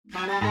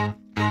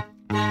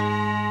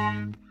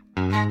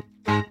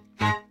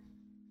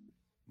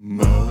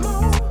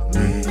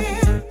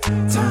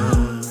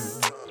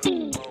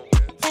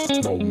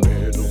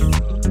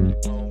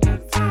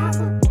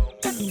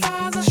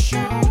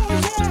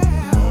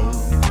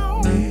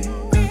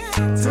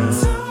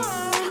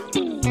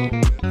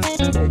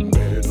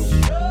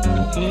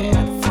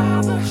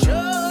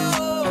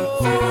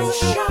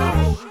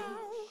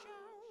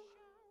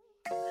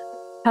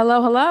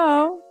Hello,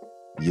 hello.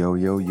 Yo,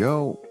 yo,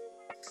 yo.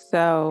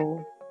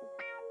 So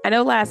I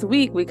know last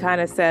week we kind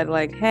of said,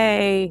 like,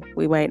 hey,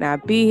 we might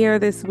not be here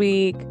this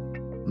week.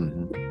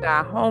 hmm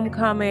Got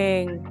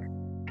homecoming.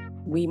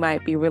 We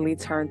might be really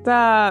turned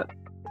up.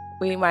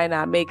 We might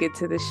not make it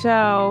to the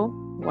show.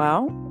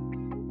 Well,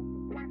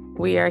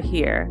 we are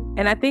here.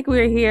 And I think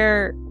we're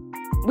here.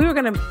 We were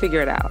going to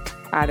figure it out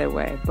either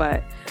way.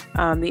 But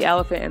the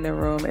elephant in the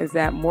room is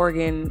that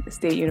Morgan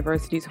State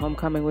University's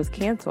homecoming was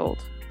canceled,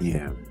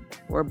 Yeah,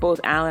 where both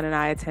Alan and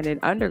I attended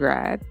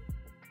undergrad.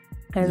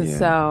 And yeah.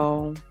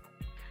 so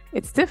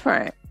it's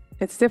different.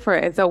 It's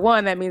different. And so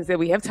one, that means that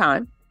we have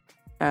time.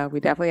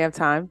 We definitely have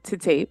time to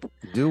tape.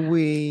 Do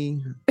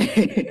we?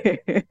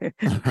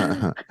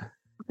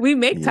 We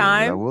make Yeah, but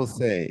time. I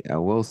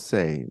will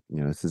say,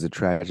 this is a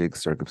tragic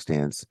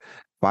circumstance.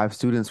 Five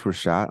students were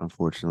shot,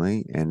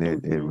 unfortunately, and it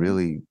Hmm.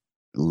 really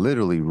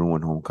literally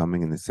ruined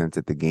homecoming in the sense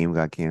that the game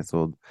got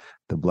canceled.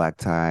 The black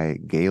tie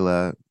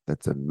gala,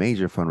 that's a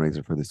major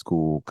fundraiser for the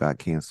school, got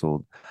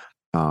canceled.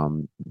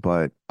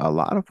 But a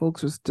lot of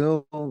folks are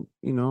still,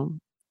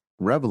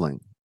 reveling.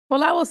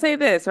 Well, I will say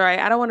this, right?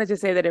 I don't want to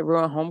just say that it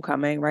ruined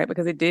homecoming, right?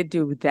 Because it did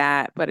do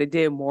that, but it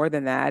did more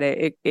than that.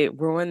 It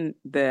ruined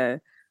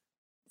the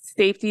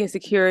safety and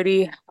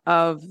security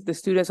of the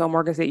students on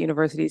Morgan State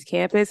University's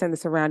campus and the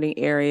surrounding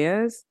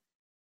areas.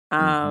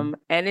 hmm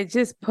And it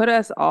just put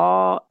us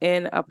all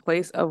in a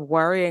place of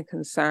worry and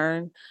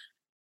concern,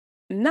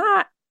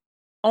 not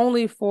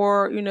only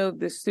for,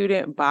 the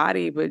student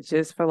body, but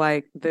just for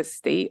like the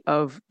state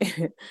of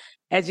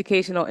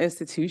educational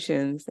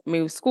institutions. I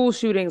mean, school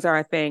shootings are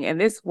a thing, and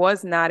this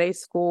was not a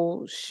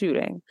school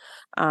shooting.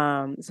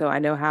 So I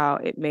know how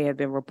it may have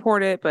been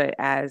reported, but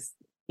as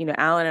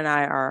Alan and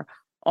I are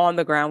on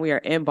the ground, we are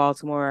in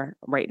Baltimore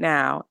right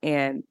now,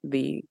 and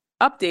the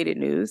updated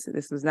news,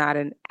 this was not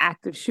an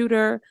active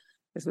shooter.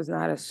 This was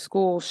not a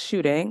school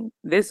shooting.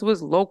 This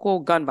was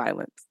local gun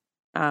violence,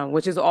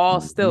 which is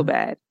all still hmm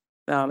bad.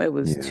 It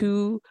was Yeah,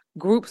 two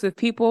groups of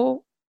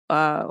people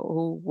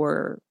who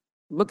were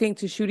looking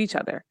to shoot each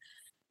other,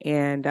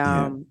 and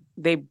yeah,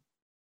 they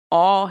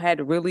all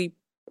had really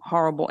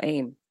horrible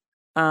aim.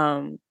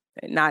 Um,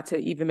 Not to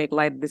even make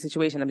light of the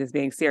situation, I'm just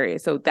being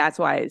serious. So that's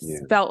why it yeah,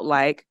 felt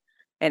like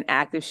an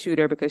active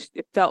shooter because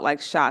it felt like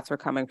shots were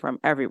coming from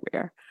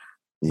everywhere.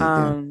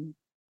 yeah. Um,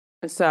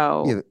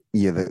 so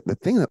Yeah. The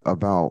thing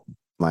about,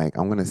 like,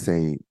 I'm gonna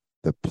say,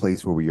 the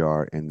place where we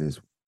are in this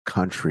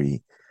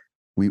country,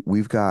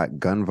 we've got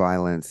gun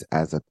violence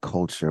as a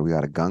culture. We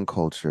got a gun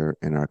culture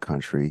in our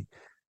country.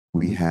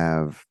 We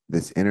have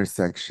this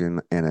intersection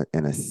in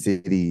a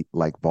city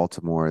like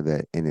Baltimore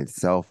that in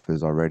itself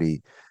is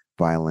already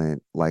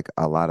violent, like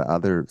a lot of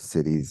other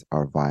cities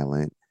are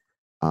violent.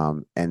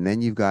 And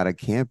then you've got a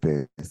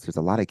campus. There's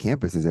a lot of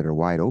campuses that are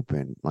wide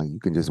open. Like you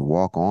can just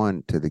walk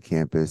on to the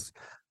campus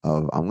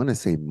of, I'm going to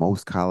say,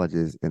 most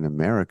colleges in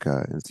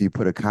America. And so you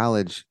put a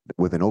college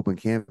with an open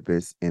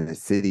campus in a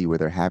city where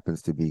there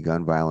happens to be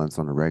gun violence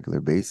on a regular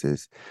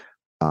basis.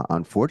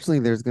 Unfortunately,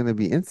 there's going to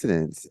be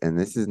incidents, and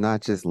this is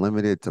not just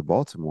limited to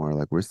Baltimore.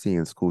 Like we're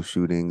seeing school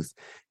shootings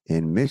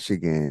in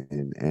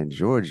Michigan and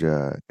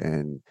Georgia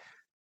and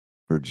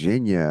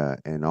Virginia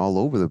and all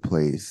over the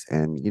place.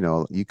 And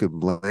you could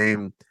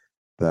blame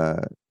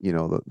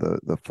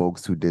the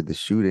folks who did the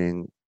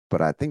shooting,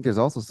 but I think there's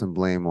also some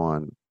blame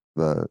on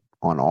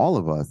all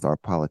of us, our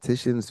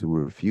politicians who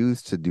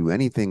refuse to do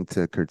anything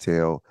to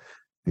curtail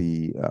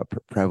the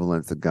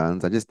prevalence of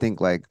guns. I just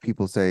think, like,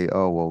 people say,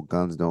 oh, well,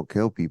 guns don't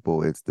kill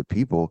people, it's the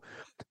people.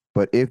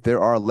 But if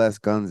there are less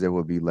guns, there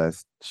will be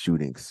less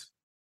shootings,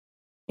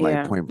 like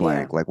yeah, point yeah,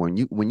 blank. Like when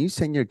you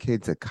send your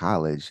kid to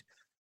college,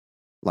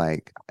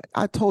 like,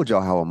 I told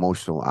y'all how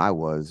emotional I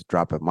was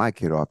dropping my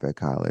kid off at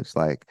college.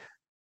 Like,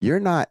 you're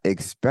not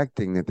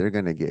expecting that they're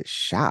going to get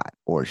shot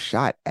or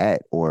shot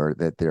at or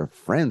that their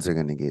friends are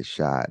going to get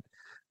shot.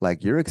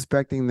 Like, you're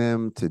expecting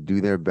them to do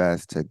their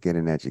best to get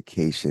an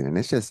education. And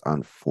it's just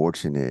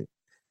unfortunate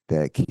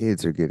that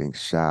kids are getting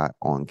shot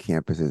on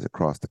campuses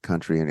across the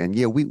country. And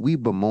yeah, we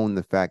bemoan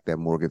the fact that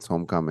Morgan's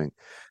homecoming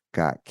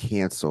got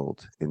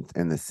canceled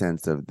in the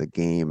sense of the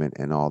game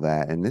and all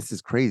that. And this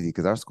is crazy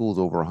because our school's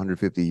over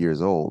 150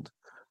 years old.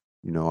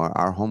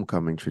 Our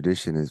homecoming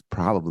tradition is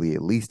probably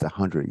at least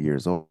 100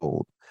 years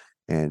old.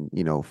 And,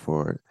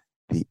 for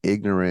the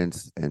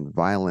ignorance and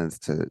violence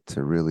to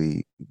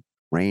really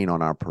rain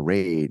on our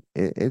parade,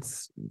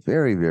 it's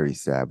very, very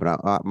sad.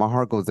 But my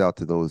heart goes out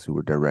to those who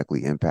were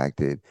directly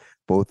impacted,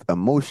 both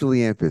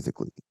emotionally and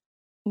physically.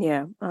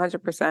 Yeah,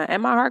 100%.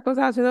 And my heart goes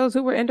out to those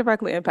who were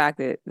indirectly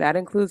impacted. That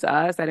includes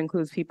us. That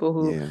includes people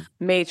who Yeah.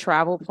 made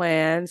travel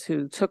plans,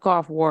 who took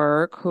off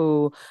work,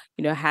 who,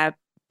 had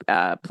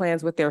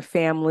plans with their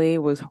family,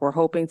 were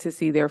hoping to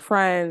see their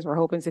friends, were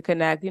hoping to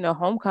connect.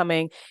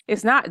 Homecoming,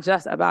 it's not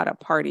just about a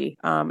party.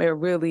 It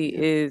really Yeah.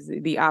 is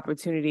the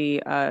opportunity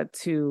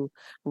to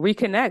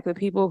reconnect with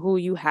people who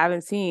you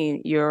haven't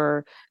seen.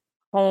 Your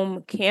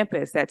home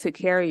campus that took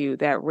care of you,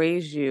 that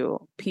raised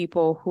you,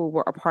 people who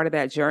were a part of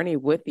that journey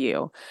with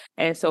you.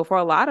 And so for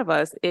a lot of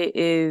us, it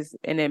is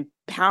an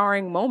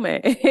empowering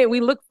moment.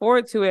 We look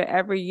forward to it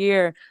every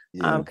year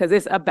Yeah. because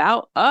it's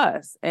about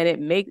us and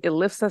it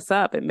lifts us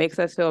up. It makes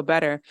us feel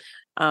better.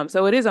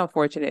 So it is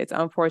unfortunate. It's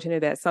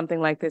unfortunate that something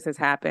like this has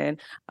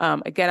happened.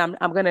 Again,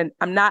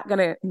 I'm not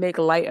gonna make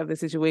light of the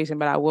situation,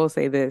 but I will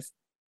say this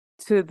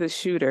to the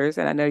shooters,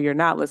 and I know you're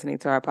not listening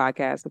to our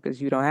podcast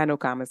because you don't have no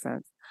common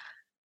sense.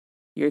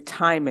 Your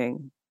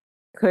timing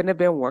couldn't have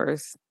been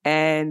worse.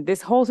 And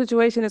this whole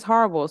situation is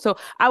horrible. So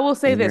I will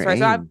say And this, your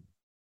right? aim,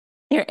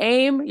 Your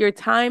aim, your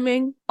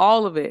timing,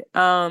 all of it.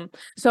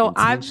 So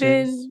I've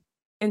intentions.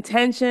 been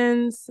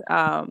intentions,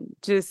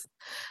 just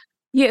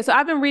yeah. So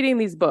I've been reading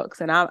these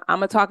books, and I'm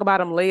gonna talk about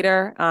them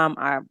later.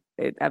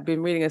 I've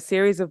been reading a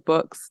series of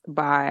books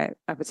by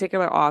a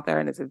particular author,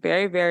 and it's a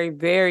very, very,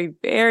 very,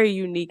 very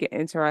unique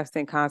and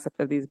interesting concept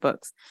of these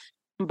books.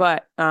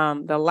 But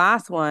the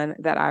last one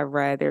that I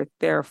read,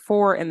 there are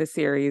four in the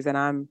series, and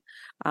I'm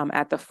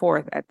at the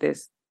fourth at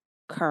this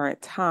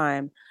current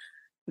time.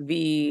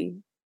 The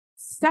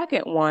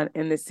second one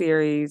in the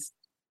series,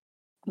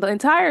 the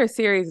entire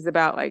series is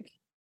about like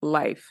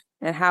life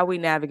and how we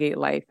navigate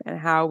life and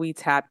how we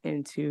tap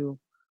into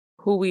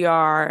who we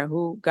are and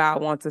who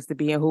God wants us to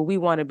be and who we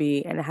want to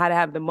be and how to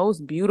have the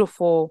most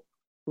beautiful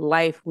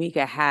life we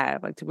could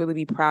have, like to really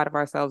be proud of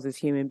ourselves as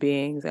human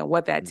beings and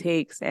what that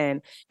takes.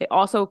 And it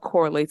also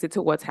correlates it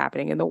to what's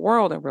happening in the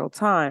world in real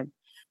time.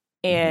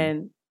 Mm-hmm.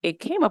 And it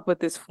came up with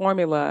this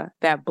formula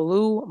that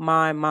blew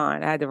my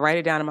mind. I had to write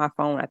it down on my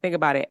phone. I think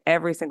about it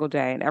every single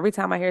day. And every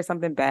time I hear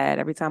something bad,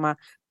 every time I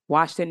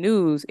watch the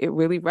news, it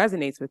really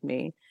resonates with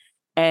me.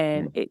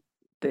 And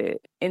the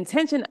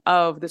intention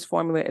of this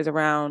formula is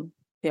around,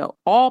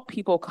 all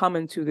people come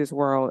into this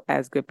world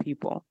as good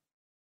people.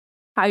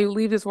 How you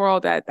leave this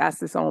world,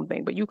 that's its own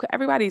thing. But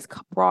everybody's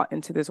brought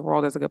into this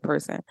world as a good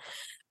person.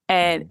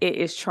 And Mm-hmm. it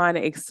is trying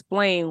to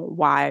explain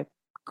why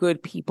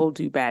good people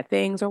do bad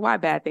things or why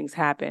bad things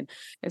happen.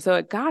 And so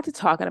it got to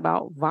talking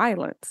about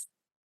violence.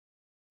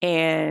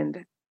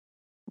 And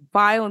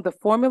the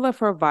formula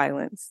for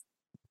violence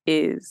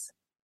is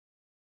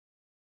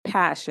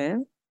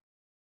passion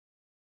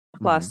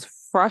Mm-hmm. plus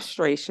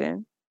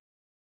frustration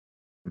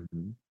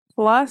Mm-hmm.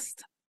 plus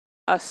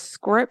a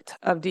script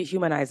of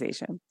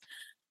dehumanization.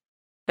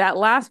 That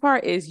last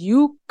part is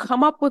you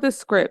come up with a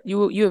script.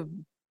 You have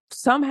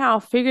somehow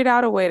figured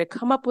out a way to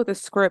come up with a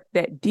script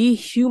that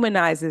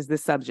dehumanizes the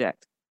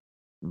subject.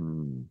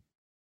 Mm-hmm.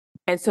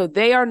 And so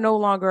they are no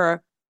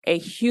longer a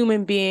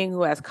human being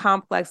who has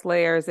complex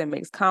layers and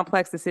makes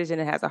complex decisions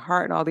and has a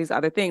heart and all these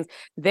other things.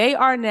 They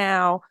are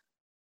now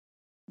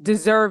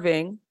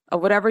deserving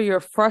of whatever your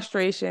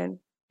frustration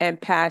and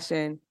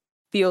passion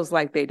feels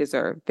like they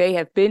deserve. They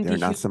have been They're not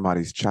dehumanized.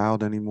 somebody's child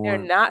They're anymore.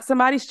 not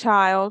somebody's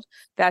child.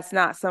 That's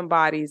not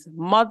somebody's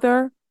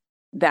mother.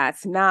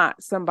 That's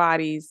not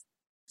somebody's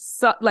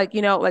like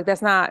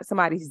that's not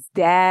somebody's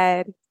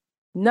dad.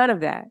 None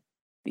of that.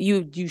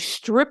 You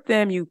strip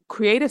them, you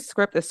create a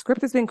script. A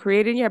script has been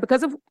created in your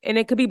head and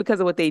it could be because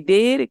of what they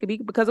did, it could be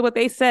because of what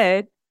they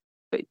said,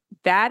 but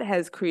that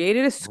has created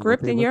a Or what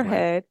script they in look your like.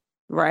 head,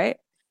 right?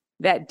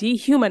 That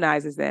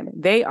dehumanizes them.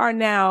 They are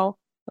now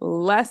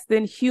less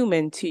than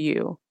human to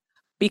you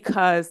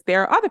because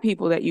there are other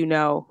people that you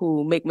know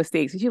who make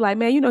mistakes. And you're like,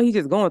 man, he's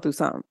just going through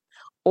something.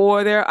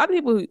 Or there are other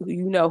people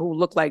who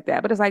look like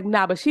that, but it's like,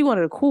 nah, but she one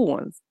of the cool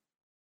ones.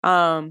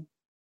 Um,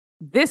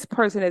 this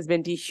person has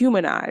been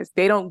dehumanized.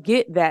 They don't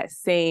get that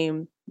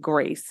same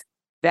grace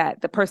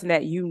that the person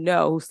that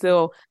who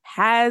still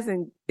has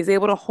and is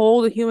able to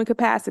hold a human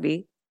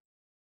capacity.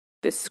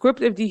 The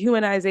script of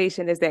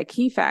dehumanization is that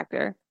key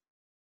factor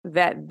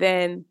that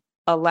then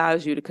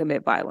allows you to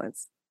commit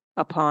violence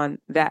upon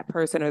that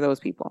person or those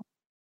people.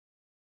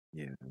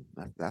 Yeah,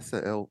 that's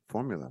a ill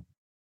formula.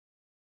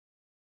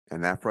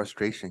 And that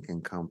frustration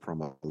can come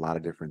from a lot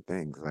of different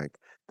things. Like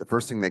the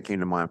first thing that came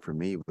to mind for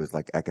me was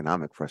like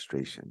economic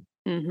frustration.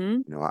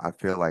 Mm-hmm. I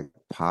feel like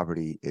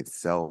poverty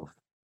itself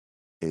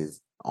is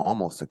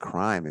almost a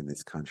crime in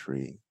this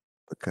country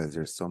because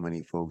there's so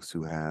many folks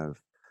who have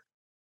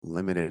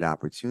limited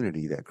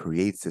opportunity that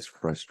creates this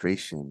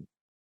frustration.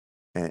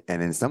 And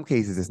in some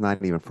cases, it's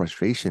not even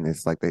frustration.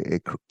 It's like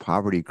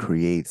poverty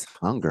creates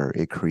hunger.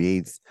 It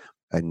creates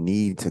a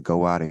need to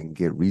go out and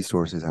get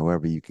resources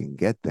however you can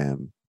get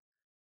them.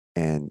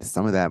 And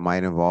some of that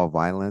might involve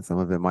violence, some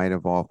of it might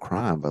involve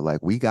crime, but like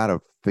we got to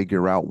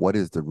figure out what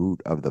is the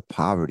root of the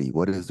poverty,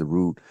 what is the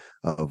root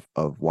of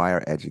why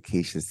our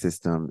education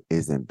system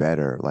isn't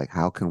better. Like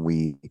how can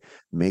we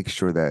make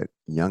sure that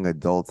young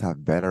adults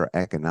have better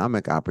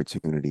economic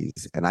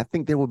opportunities? And I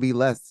think there will be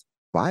less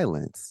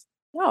violence.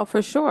 No,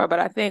 for sure. But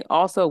I think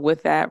also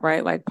with that,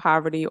 right, like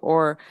poverty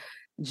or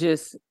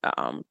just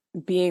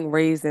being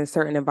raised in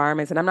certain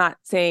environments. And I'm not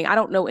saying I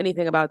don't know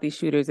anything about these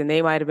shooters, and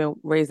they might have been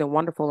raised in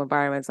wonderful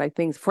environments. Like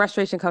things,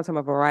 frustration comes from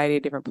a variety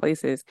of different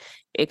places.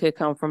 It could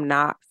come from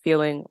not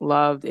feeling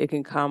loved. It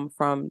can come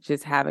from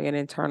just having an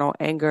internal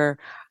anger.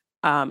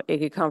 It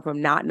could come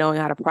from not knowing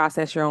how to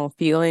process your own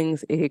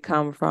feelings. It could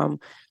come from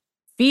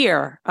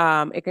fear.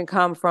 It can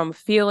come from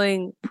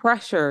feeling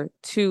pressure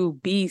to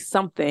be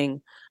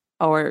something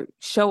or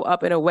show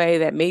up in a way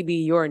that maybe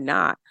you're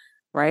not,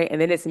 right?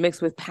 And then it's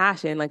mixed with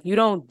passion. Like you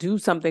don't do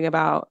something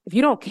about, if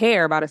you don't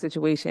care about a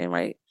situation,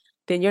 right?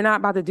 Then you're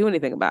not about to do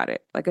anything about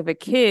it. Like if a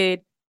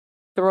kid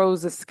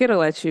throws a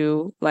Skittle at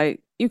you,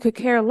 like you could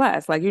care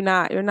less. Like you're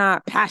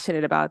not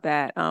passionate about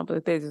that. But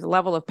if there's a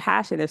level of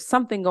passion, there's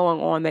something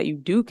going on that you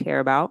do care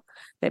about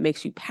that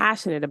makes you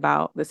passionate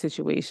about the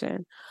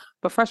situation.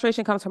 But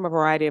frustration comes from a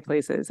variety of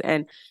places.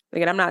 And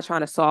again, I'm not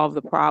trying to solve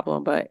the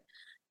problem, but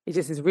it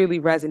just is really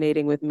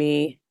resonating with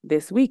me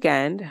this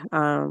weekend,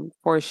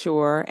 for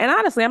sure. And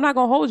honestly, I'm not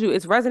gonna hold you.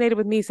 It's resonated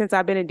with me since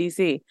I've been in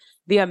DC.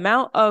 The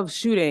amount of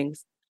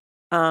shootings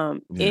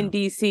in Yeah,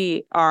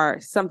 DC are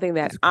something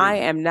that it's I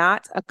crazy. am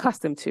not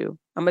accustomed to.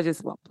 I'm gonna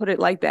just put it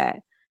like that,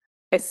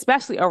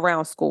 especially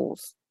around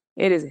schools.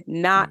 It is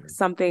not Yeah.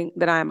 something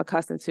that I am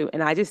accustomed to.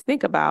 And I just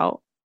think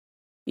about,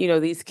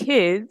 these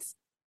kids,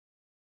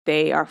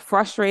 they are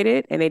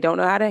frustrated and they don't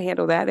know how to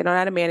handle that. They don't know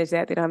how to manage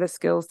that. They don't have the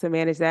skills to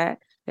manage that.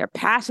 They're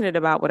passionate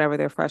about whatever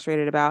they're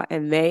frustrated about,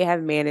 and they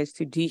have managed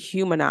to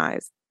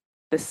dehumanize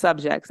the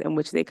subjects in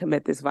which they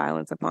commit this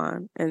violence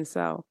upon. And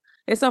so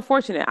it's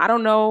unfortunate. I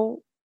don't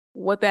know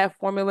what that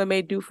formula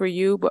may do for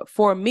you, but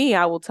for me,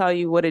 I will tell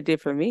you what it did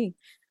for me.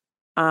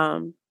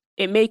 Um,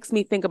 it makes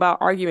me think about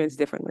arguments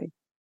differently.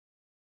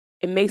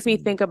 It makes me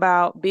Mm, think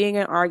about being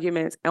in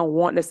arguments and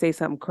wanting to say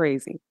something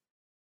crazy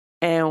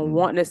and mm,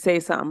 wanting to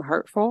say something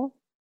hurtful.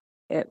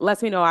 It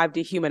lets me know I've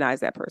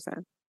dehumanized that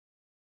person.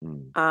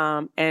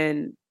 mm.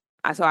 And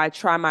so I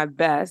try my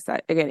best.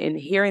 Again, in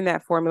hearing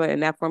that formula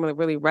and that formula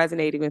really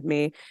resonating with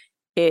me,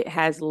 it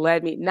has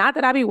led me, not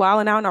that I be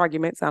wilding out in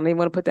arguments. I don't even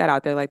want to put that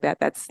out there like that.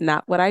 That's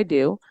not what I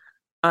do.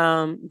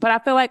 But I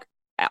feel like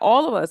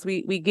all of us,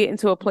 we get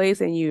into a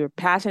place and you're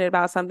passionate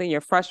about something,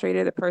 you're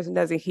frustrated, the person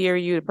doesn't hear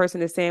you, the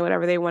person is saying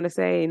whatever they want to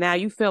say. And now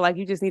you feel like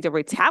you just need to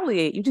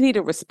retaliate, you just need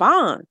to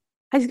respond.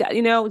 I just got,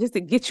 just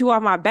to get you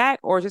off my back,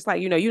 or just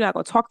like, you're not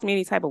gonna talk to me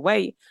any type of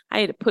way. I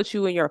need to put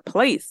you in your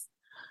place.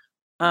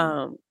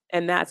 Mm.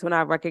 And that's when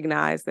I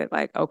recognized that,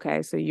 like,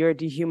 okay, so you're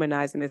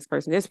dehumanizing this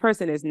person. This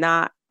person is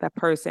not the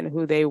person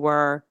who they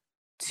were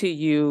to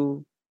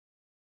you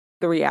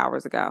 3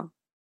 hours ago,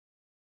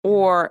 Yeah,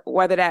 or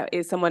whether that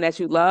is someone that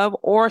you love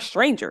or a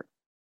stranger,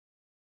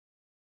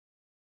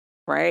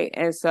 right?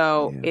 And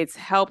so yeah, it's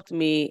helped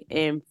me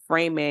in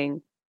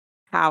framing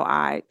how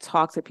I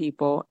talk to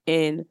people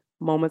in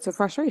moments of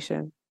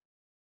frustration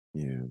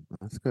yeah.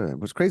 That's good.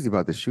 What's crazy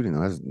about the shooting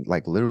though has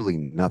like literally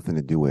nothing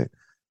to do with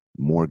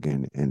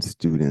Morgan and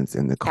students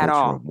and the at culture of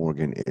all.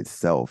 Morgan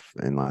itself.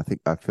 And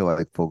I feel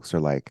like folks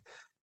are like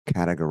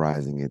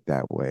categorizing it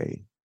that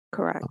way.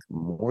 Correct.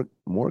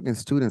 Morgan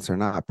students are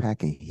not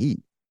packing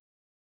heat.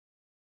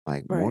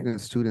 Like Right. Morgan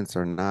students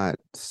are not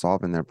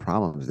solving their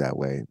problems that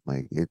way.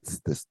 Like it's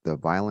the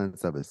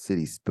violence of a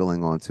city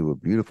spilling onto a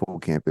beautiful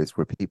campus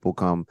where people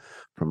come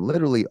from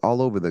literally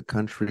all over the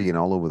country and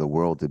all over the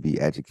world to be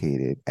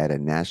educated at a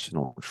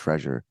national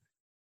treasure.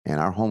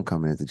 And our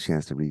homecoming is a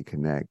chance to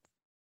reconnect.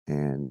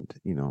 And,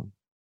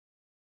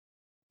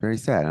 very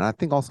sad. And I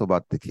think also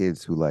about the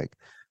kids who like,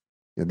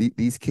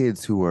 these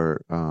kids who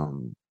are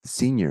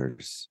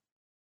seniors,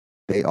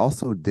 they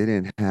also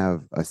didn't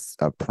have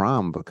a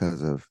prom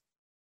because of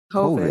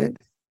COVID, COVID.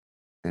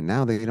 and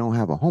now they don't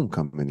have a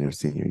homecoming their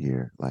senior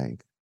year.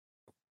 Like,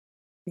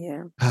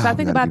 Yeah. So I we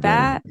think got to do about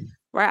better. that,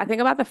 right? I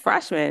think about the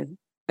freshmen.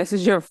 This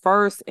is your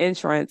first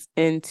entrance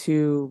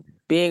into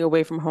being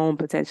away from home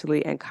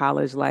potentially in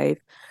college life.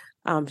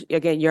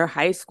 Again, your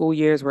high school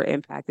years were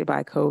impacted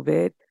by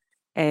COVID,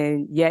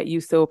 and yet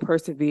you still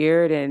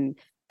persevered and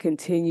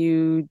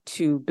continued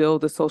to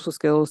build the social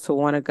skills to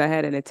want to go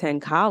ahead and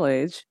attend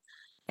college.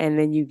 And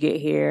then you get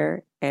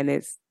here and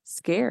it's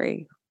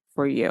scary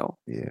for you.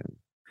 Yeah.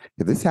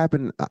 If this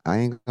happened, I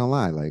ain't gonna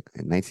lie. Like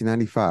in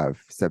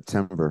 1995,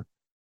 September,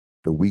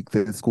 the week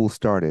that school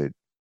started,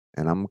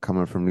 and I'm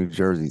coming from New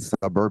Jersey,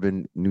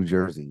 suburban New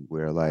Jersey,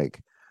 where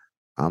like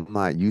I'm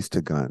not used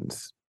to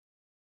guns.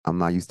 I'm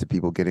not used to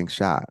people getting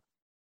shot.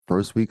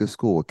 First week of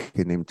school, a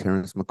kid named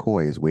Terrence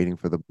McCoy is waiting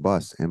for the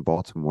bus in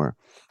Baltimore.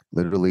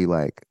 Literally,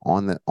 like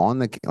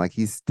like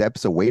he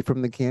steps away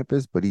from the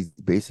campus, but he's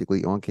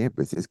basically on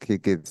campus. This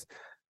kid gets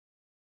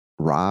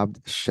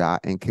robbed,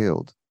 shot, and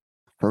killed.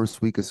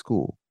 First week of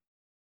school.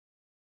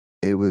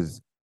 It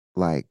was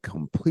like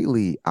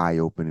completely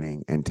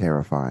eye-opening and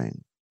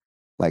terrifying.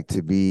 Like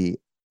to be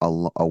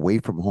away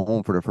from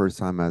home for the first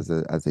time as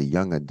a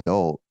young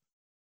adult,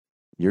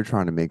 you're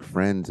trying to make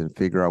friends and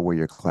figure out where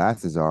your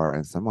classes are,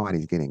 and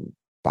somebody's getting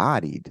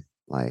bodied.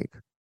 Like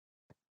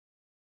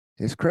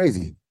it's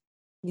crazy.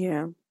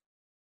 Yeah.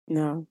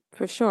 No,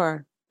 for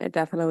sure. It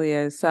definitely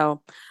is.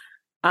 So,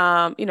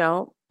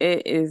 it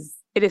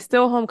is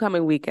still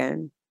homecoming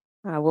weekend.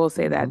 I will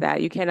say Hmm.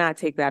 that you cannot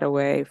take that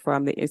away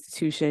from the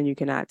institution. You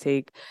cannot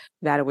take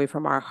that away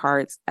from our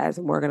hearts as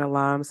Morgan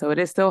alums. So it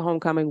is still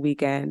homecoming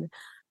weekend.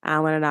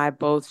 Alan and I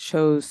both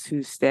chose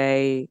to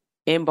stay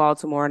in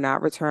Baltimore,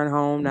 not return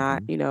home,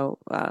 not, Hmm.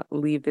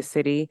 leave the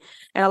city.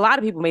 And a lot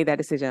of people made that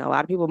decision. A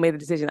lot of people made the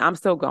decision. I'm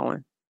still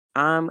going.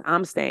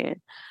 I'm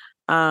staying.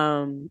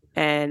 And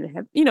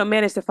have,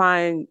 managed to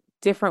find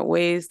different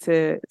ways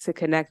to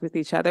connect with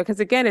each other. Because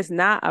again, it's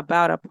not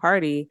about a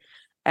party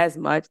as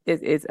much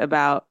as it's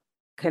about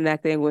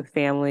connecting with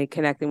family,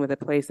 connecting with a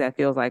place that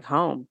feels like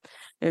home.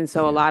 And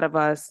so a Yeah. lot of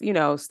us,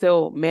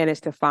 still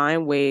managed to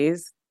find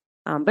ways.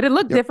 But it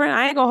looked Yep. different.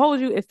 I ain't gonna hold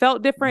you. It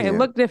felt different. It Yeah.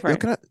 looked Yo,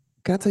 different.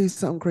 can I tell you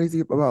something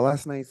crazy about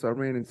last night? So I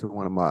ran into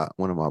one of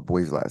my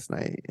boys last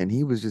night, and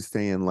he was just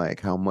saying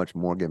like how much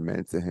Morgan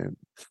meant to him.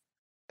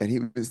 And he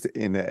was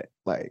saying that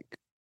like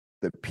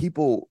the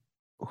people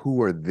who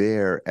were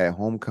there at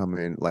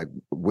homecoming, like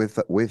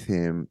with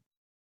him,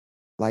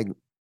 like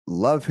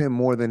love him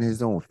more than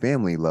his own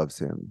family loves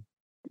him.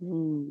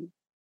 Mm,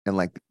 And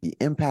like the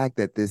impact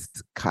that this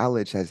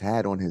college has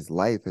had on his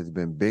life has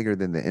been bigger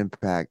than the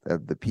impact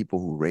of the people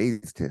who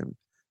raised him.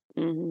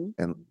 hmm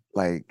And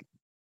like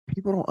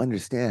people don't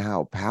understand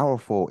how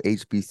powerful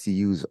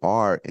HBCUs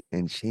are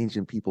in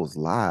changing people's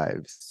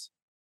lives.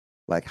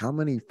 Like how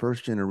many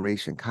first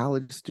generation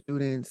college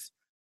students,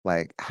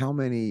 like how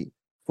many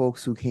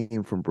folks who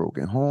came from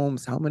broken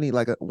homes, how many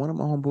like one of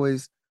my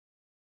homeboys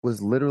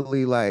was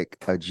literally like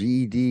a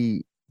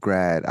GED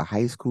grad, a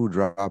high school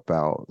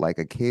dropout, like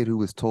a kid who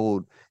was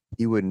told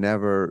he would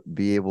never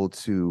be able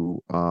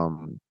to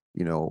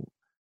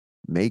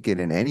make it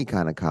in any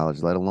kind of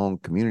college, let alone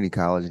community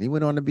college. And he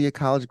went on to be a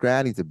college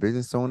grad. He's a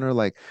business owner.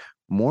 Like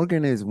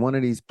Morgan is one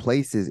of these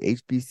places,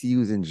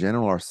 HBCUs in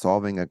general are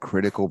solving a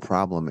critical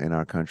problem in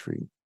our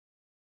country.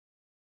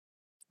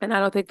 And I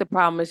don't think the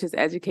problem is just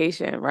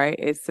education, right?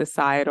 It's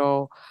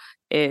societal.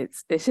 It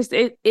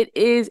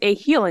is a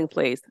healing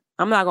place.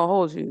 I'm not gonna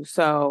hold you.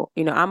 So,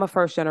 I'm a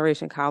first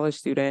generation college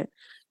student.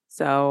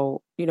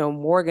 So,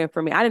 Morgan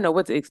for me, I didn't know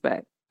what to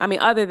expect. I mean,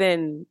 other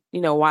than,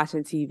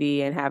 watching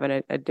TV and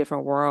having a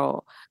different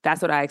world,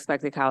 that's what I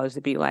expected college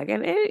to be like.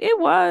 And it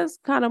was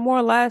kind of more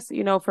or less,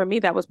 for me,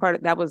 that was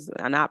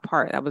not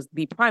part, that was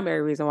the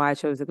primary reason why I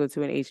chose to go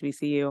to an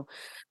HBCU.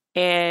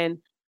 And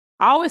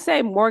I always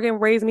say Morgan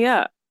raised me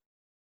up.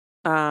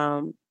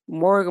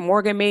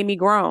 Morgan made me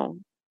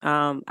grown.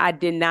 I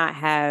did not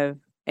have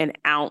an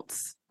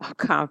ounce of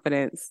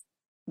confidence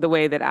the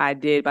way that I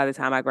did by the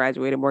time I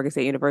graduated Morgan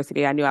State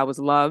University. I knew I was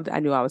loved. I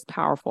knew I was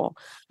powerful.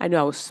 I knew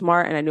I was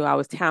smart and I knew I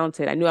was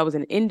talented. I knew I was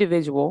an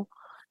individual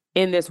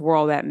in this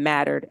world that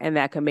mattered and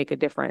that could make a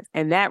difference.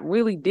 And that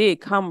really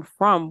did come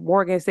from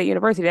Morgan State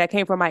University. That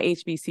came from my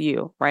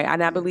HBCU, right?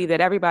 And I Yeah. believe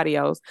that everybody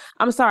else,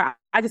 I'm sorry,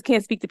 I just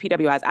can't speak to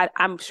PWIs.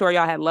 I'm sure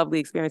y'all had lovely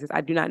experiences.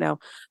 I do not know.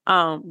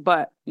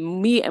 But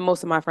me and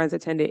most of my friends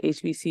attended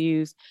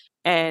HBCUs.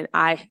 And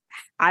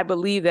I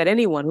believe that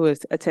anyone who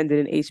has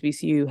attended an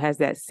HBCU has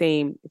that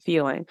same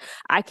feeling.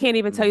 I can't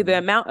even tell you the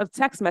Hmm. amount of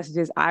text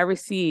messages I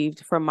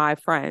received from my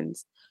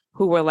friends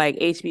who were like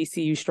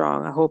HBCU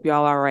strong. I hope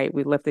y'all all right.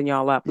 We lifting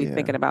y'all up. We Yeah.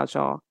 thinking about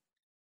y'all.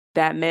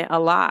 That meant a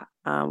lot.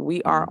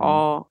 We are Hmm.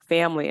 all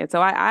family. And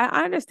so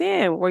I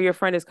understand where your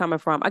friend is coming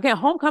from. Again,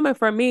 homecoming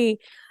for me,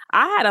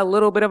 I had a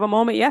little bit of a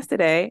moment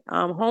yesterday.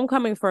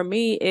 Homecoming for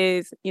me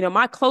is,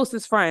 my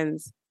closest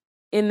friends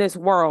in this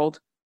world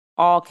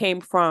all came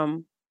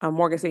from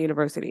Morgan State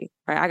University,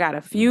 right? I got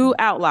a few Hmm.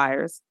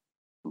 outliers,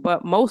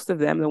 but most of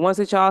them, the ones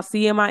that y'all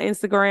see in my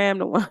Instagram,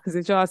 the ones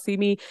that y'all see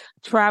me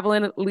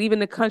traveling, leaving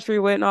the country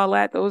with and all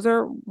that, those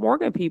are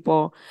Morgan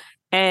people.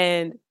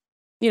 And,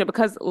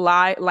 because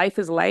life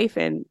is life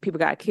and people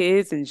got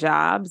kids and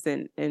jobs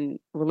and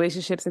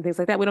relationships and things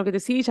like that, we don't get to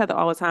see each other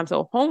all the time.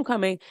 So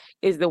homecoming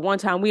is the one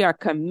time we are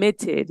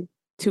committed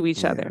to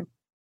each Yeah. other.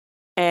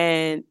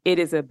 And it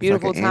is a It's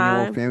like an beautiful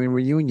annual time. family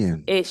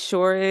reunion. It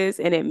sure is.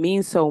 And it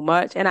means so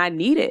much. And I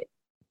need it.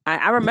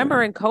 I remember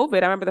Yeah. in COVID,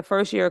 I remember the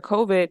first year of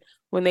COVID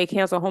when they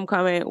canceled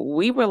homecoming,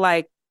 we were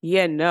like,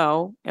 yeah,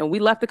 no. And we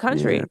left the Yeah.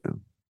 country.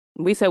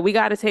 We said we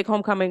got to take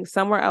homecoming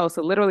somewhere else.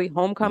 So literally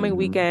homecoming Hmm.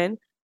 weekend,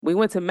 we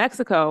went to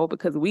Mexico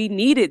because we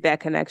needed that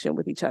connection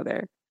with each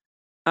other.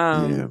 Yeah.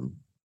 Um,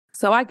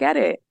 so I get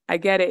it. I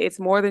get it. It's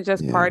more than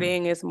just Yeah.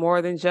 partying. It's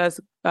more than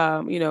just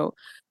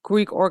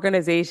Greek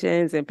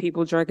organizations and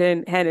people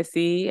drinking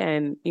Hennessy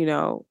and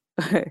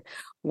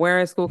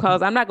wearing school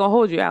colors. I'm not gonna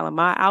hold you, Alan.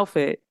 My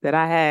outfit that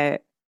I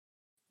had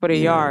for the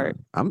Yeah. yard,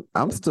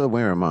 I'm still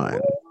wearing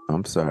mine.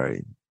 I'm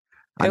sorry.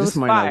 I it just was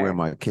might not wear fire.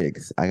 my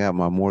kicks. I got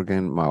my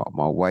Morgan, my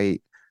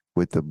white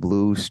with the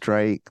blue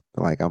stripe.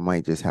 Like I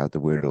might just have to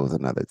wear those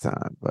another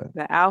time. But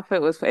The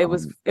outfit was it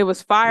was um it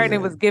was fire and yeah,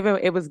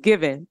 it was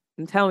given.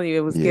 I'm telling you,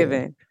 it was yeah.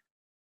 given.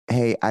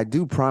 Hey, I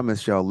do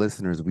promise y'all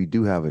listeners we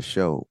do have a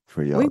show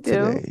for We y'all do.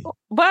 today.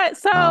 But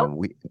so Um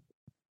we we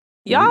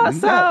y'all we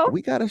got so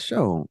we got a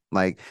show.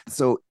 Like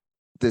so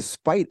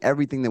despite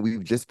everything that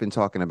we've just been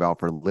talking about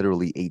for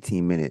literally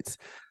 18 minutes,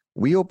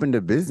 We opened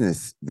a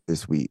business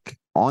this week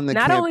on the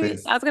Not only,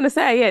 campus, I was going to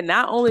say, yeah,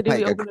 not only did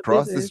we like open a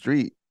across the business,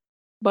 street.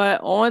 but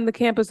on the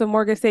campus of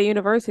Morgan State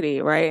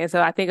University, right? And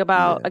so I think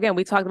about, Yeah. again,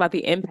 we talked about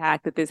the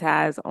impact that this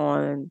has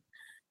on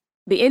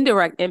the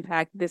indirect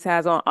impact this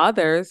has on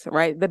others,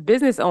 right? The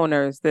business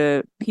owners,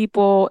 the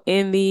people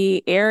in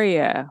the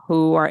area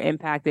who are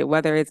impacted,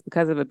 whether it's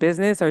because of a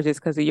business or just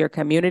because of your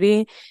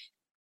community,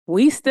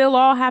 we still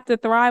all have to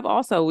thrive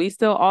also. We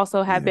still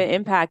also have Yeah. been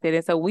impacted.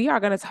 And so we are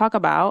going to talk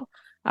about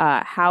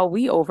how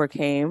we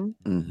overcame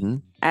Mm-hmm.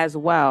 as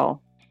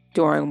well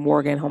during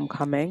Morgan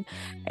Homecoming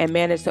and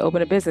managed to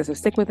open a business. So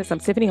stick with us. I'm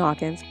Tiffany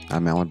Hawkins.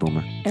 I'm Alan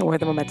Boomer. And we're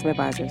the Momentum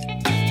Advisors.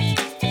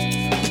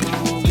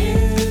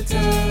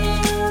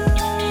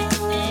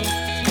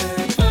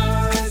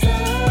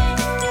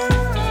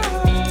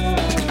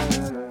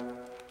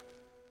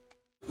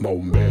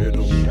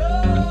 Momentum.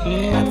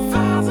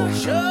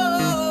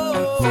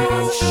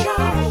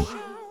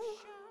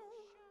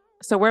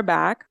 So we're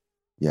back.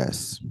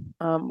 Yes.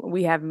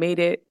 We have made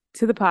it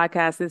to the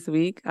podcast this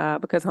week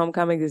because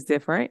homecoming is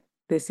different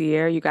this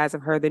year. You guys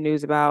have heard the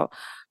news about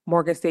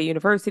Morgan State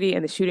University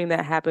and the shooting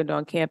that happened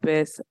on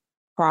campus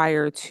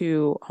prior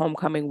to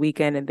homecoming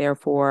weekend. And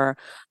therefore,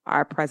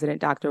 our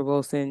president, Dr.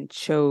 Wilson,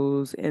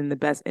 chose in the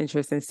best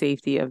interest and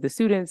safety of the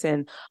students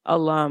and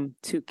alum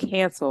to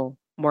cancel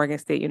Morgan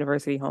State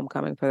University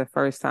homecoming for the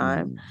first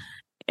time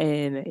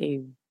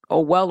in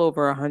well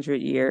over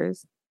 100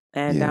 years.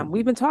 And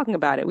we've been talking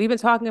about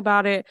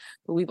it.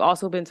 But we've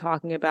also been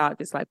talking about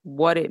just like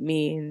what it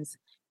means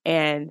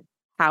and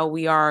how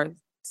we are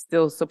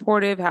still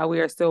supportive, how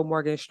we are still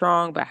Morgan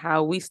strong, but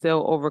how we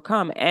still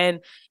overcome. And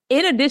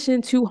in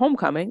addition to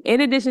homecoming, in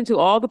addition to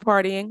all the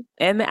partying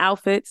and the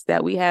outfits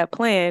that we had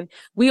planned,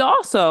 we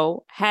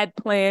also had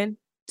planned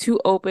to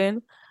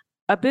open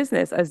a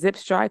business, a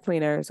Zips Dry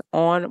Cleaners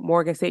on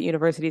Morgan State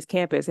University's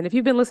campus. And if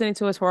you've been listening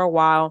to us for a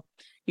while,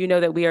 you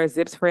know that we are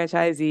Zips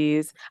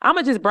franchisees. I'm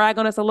going to just brag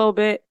on us a little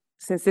bit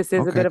since this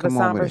is a bit of a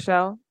somber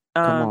show.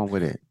 Come on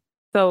with it.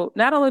 So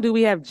not only do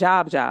we have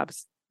jobs,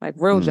 like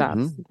real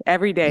jobs,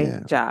 everyday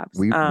jobs.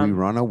 We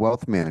run a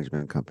wealth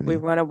management company. We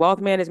run a wealth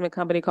management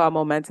company called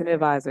Momentum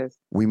Advisors.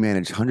 We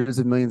manage hundreds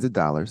of millions of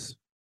dollars.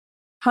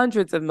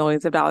 Hundreds of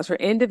millions of dollars for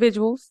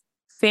individuals,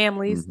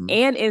 families,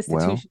 and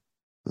institutions,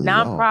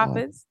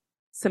 nonprofits,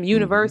 some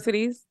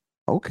universities.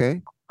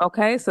 Okay.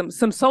 Some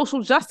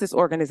social justice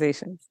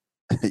organizations.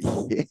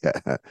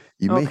 Yeah,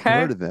 you may have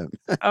heard of them.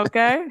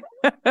 Okay.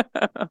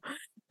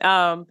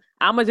 I'm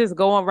gonna just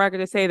go on record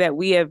to say that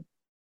we have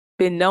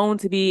been known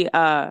to be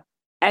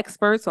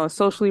experts on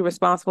socially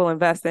responsible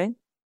investing.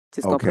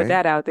 Just gonna put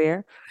that out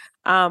there.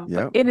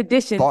 But in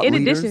addition,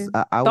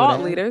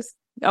 thought leaders.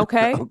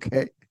 Okay.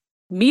 Okay.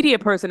 Media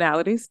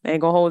personalities.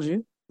 Ain't gonna hold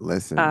you.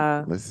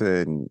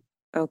 Listen.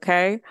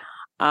 Okay.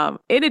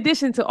 In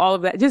addition to all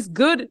of that, just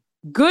good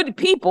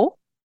people.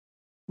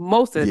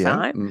 Most of the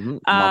time.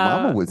 My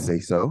mama would say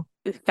so.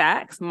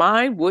 Facts.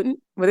 Mine wouldn't,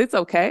 but it's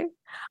okay.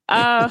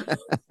 But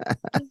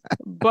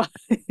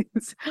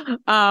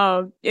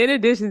in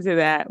addition to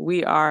that,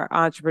 we are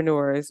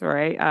entrepreneurs,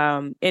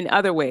 right? In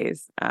other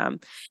ways,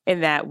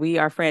 in that we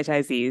are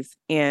franchisees.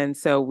 And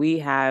so we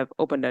have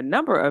opened a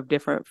number of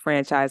different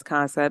franchise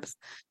concepts,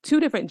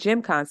 2 different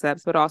gym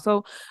concepts, but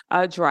also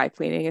dry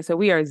cleaning. And so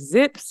we are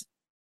Zips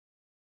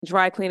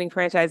dry cleaning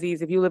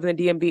franchisees. If you live in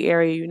the DMV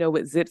area, you know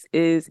what Zips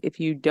is. If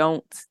you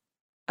don't,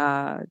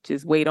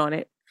 just wait on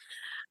it.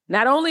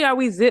 Not only are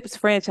we Zips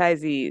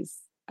franchisees,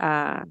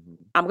 I'm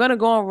going to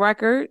go on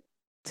record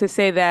to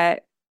say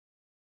that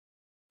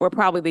we're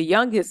probably the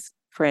youngest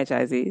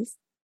franchisees.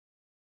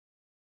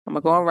 I'm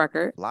going to go on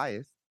record.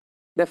 Liars.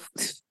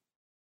 That's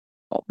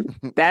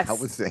I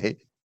would say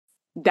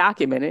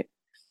documented.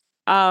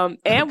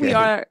 And we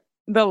are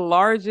the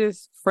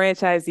largest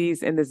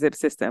franchisees in the Zip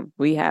system.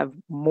 We have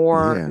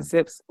more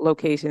Zips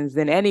locations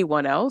than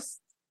anyone else.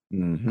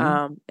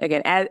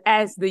 Again,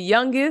 as the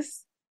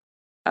youngest,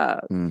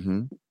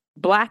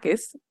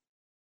 blackest,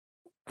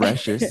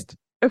 freshest,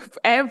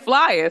 and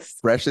flyest,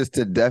 freshest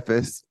to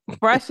deafest,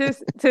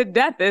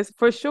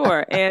 for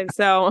sure. And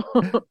so,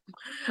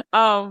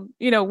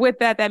 with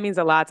that means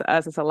a lot to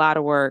us. It's a lot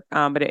of work,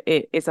 but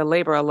it's a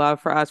labor of love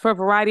for us for a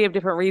variety of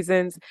different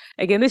reasons.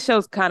 Again, this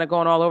show's kind of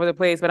going all over the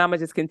place, but I'm gonna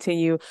just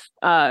continue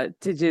to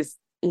just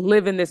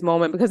live in this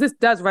moment because this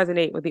does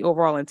resonate with the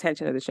overall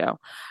intention of the show.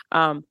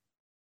 And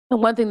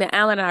one thing that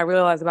Alan and I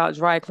realized about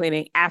dry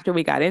cleaning after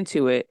we got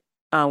into it,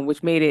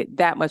 which made it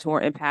that much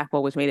more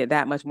impactful, which made it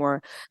that much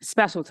more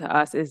special to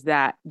us, is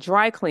that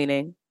dry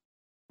cleaning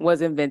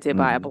was invented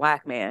by a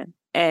Black man.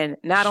 And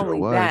not only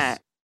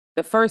that,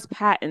 the first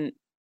patent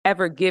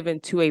ever given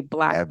to a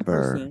Black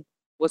person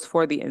was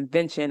for the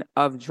invention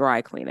of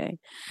dry cleaning.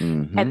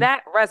 And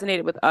that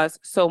resonated with us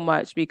so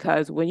much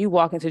because when you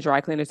walk into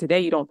dry cleaners today,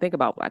 you don't think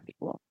about Black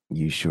people.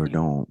 You sure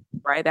don't.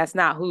 Right? That's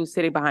not who's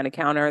sitting behind the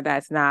counter.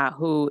 That's not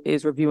who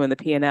is reviewing the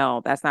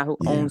P&L. That's not who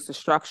owns the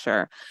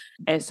structure.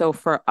 And so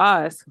for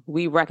us,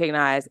 we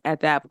recognized at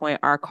that point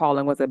our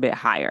calling was a bit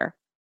higher.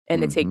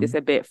 and to take this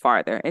a bit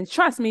farther. And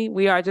trust me,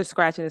 we are just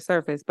scratching the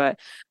surface, but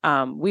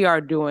we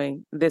are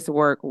doing this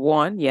work,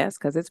 one, yes,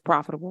 because it's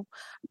profitable,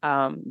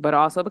 but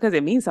also because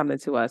it means something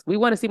to us. We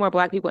want to see more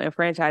Black people in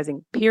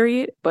franchising,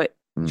 period. But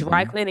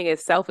dry cleaning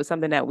itself is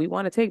something that we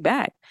want to take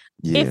back.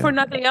 If for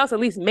nothing else, at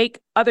least make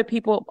other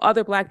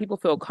Black people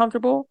feel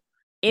comfortable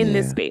in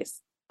this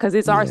space, because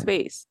it's our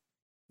space.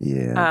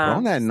 Yeah. But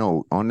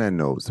on that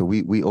note, so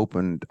we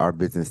opened our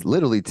business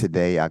literally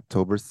today,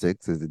 October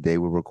 6th is the day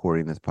we're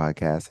recording this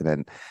podcast. And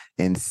then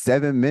in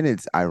 7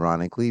 minutes,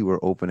 ironically, we're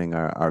opening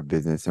our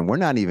business, and we're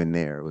not even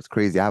there. It was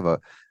crazy. I have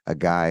a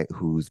guy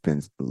who's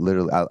been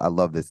literally, I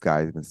love this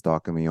guy. He's been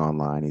stalking me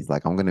online. He's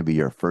like, I'm going to be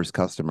your first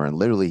customer. And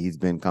literally he's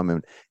been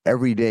coming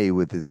every day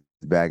with his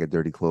bag of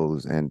dirty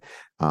clothes. And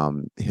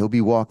he'll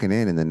be walking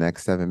in the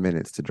next 7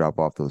 minutes to drop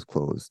off those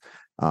clothes.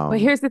 But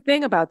here's the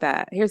thing about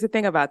that.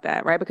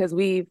 Right? Because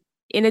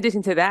in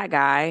addition to that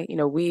guy,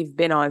 we've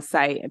been on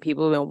site and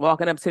people have been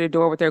walking up to the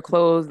door with their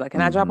clothes. Like,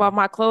 can I drop off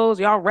my clothes?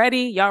 Y'all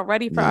ready? Y'all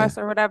ready for us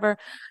or whatever?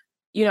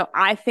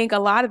 I think a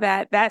lot of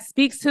that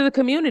speaks to the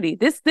community.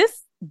 This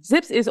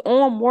Zips is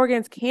on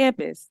Morgan's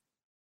campus,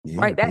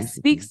 right? That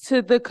speaks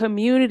to the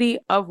community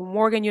of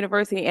Morgan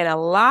University. And a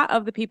lot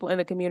of the people in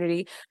the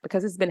community,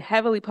 because it's been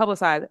heavily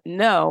publicized,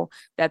 know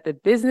that the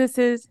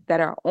businesses that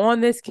are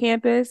on this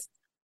campus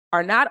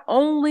are not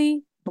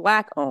only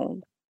Black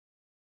owned,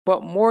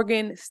 but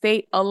Morgan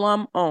State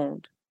alum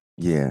owned.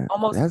 Yeah.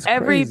 Almost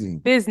every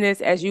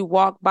business as you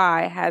walk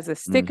by has a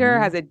sticker,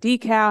 has a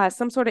decal, has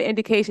some sort of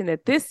indication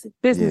that this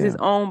business is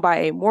owned by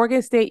a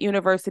Morgan State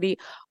University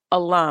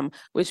alum,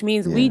 which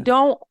means we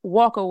don't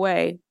walk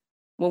away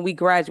when we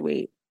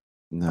graduate.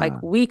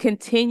 Like, we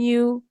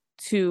continue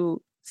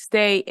to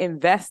stay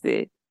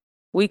invested.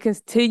 We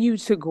continue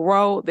to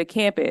grow the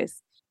campus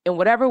in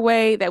whatever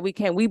way that we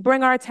can. We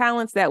bring our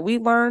talents that we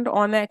learned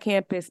on that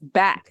campus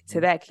back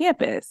to that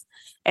campus.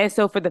 And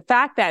so for the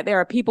fact that there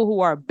are people who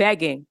are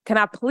begging, can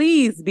I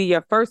please be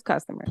your first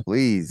customer?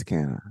 Please,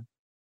 can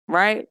I?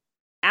 Right?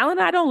 Al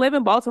and I don't live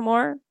in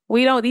Baltimore.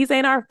 These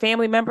ain't our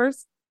family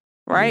members,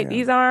 right?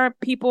 These aren't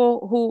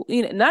people who,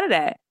 none of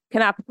that.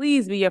 Can I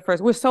please be your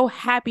first? We're so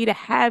happy to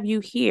have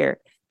you here.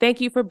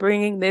 Thank you for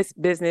bringing this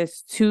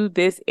business to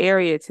this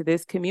area, to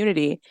this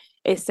community.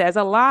 It says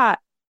a lot.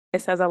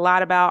 It says a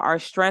lot about our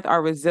strength,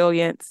 our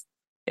resilience.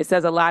 It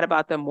says a lot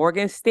about the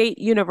Morgan State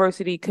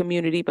University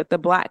community, but the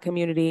Black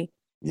community,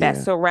 that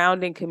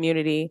surrounding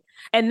community.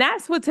 And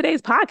that's what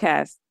today's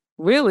podcast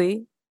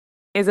really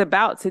is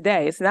about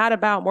today. It's not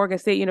about Morgan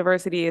State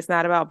University. It's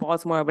not about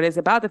Baltimore, but it's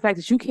about the fact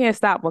that you can't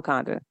stop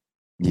Wakanda.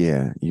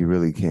 Yeah, you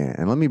really can.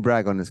 And let me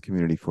brag on this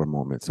community for a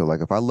moment. So,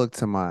 like, if I look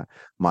to my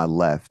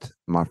left,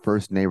 my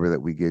first neighbor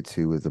that we get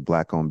to is a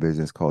Black-owned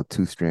business called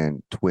Two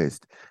Strand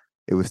Twist.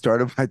 It was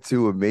started by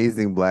two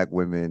amazing Black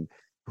women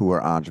who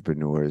are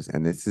entrepreneurs.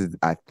 And this is,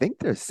 I think,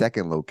 their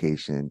second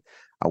location.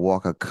 I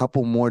walk a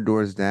couple more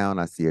doors down.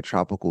 I see a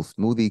tropical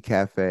smoothie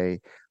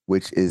cafe,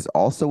 which is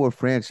also a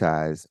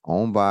franchise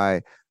owned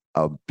by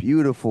a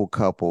beautiful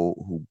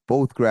couple who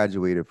both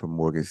graduated from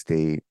Morgan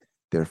State.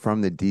 They're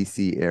from the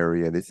DC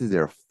area. This is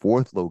their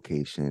fourth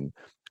location.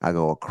 I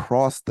go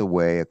across the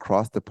way,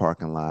 across the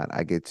parking lot.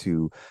 I get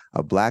to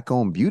a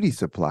Black-owned beauty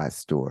supply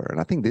store. And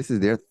I think this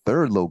is their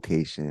third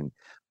location.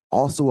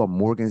 Also a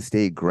Morgan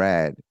State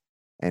grad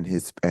and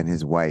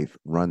his wife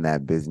run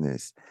that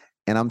business.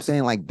 And I'm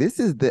saying, like, this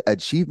is the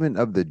achievement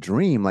of the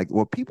dream. Like,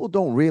 what people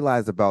don't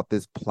realize about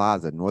this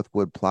plaza,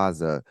 Northwood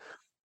Plaza,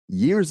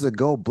 years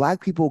ago,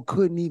 Black people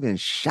couldn't even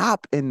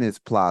shop in this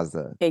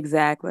plaza.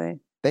 Exactly.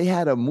 They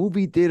had a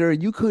movie theater.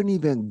 You couldn't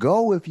even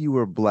go if you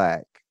were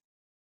Black.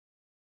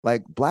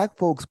 Like, Black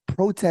folks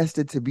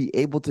protested to be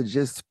able to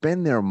just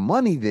spend their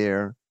money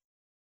there.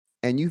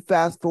 And you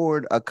fast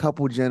forward a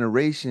couple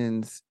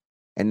generations,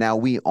 and now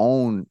we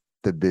own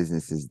the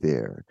businesses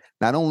there.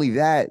 Not only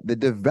that, the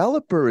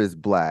developer is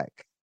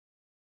Black.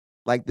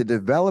 Like, the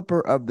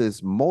developer of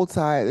this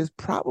there's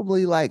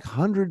probably like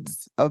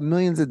hundreds of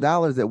millions of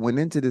dollars that went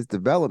into this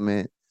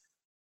development.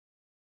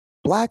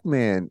 Black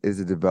man is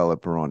a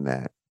developer on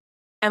that.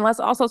 And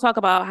let's also talk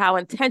about how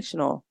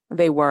intentional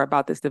they were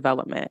about this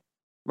development,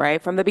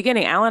 right? From the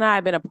beginning, Al and I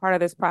have been a part of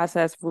this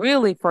process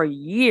really for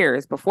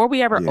years. Before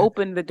we ever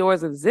opened the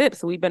doors of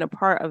Zips, we've been a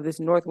part of this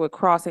Northwood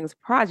Crossings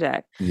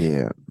project.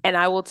 Yeah. And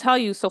I will tell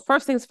you, so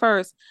first things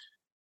first,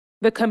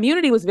 the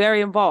community was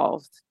very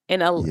involved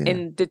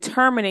in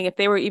determining if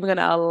they were even going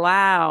to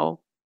allow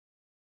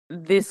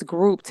this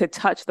group to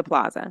touch the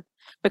plaza.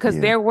 Because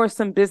there were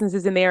some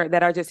businesses in there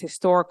that are just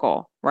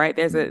historical, right?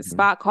 There's a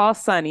spot called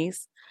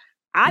Sonny's.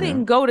 I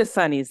didn't go to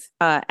Sonny's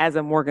as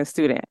a Morgan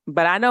student,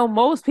 but I know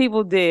most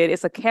people did.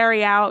 It's a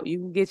carry out. You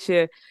can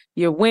get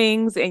your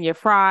wings and your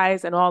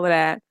fries and all of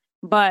that.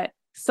 But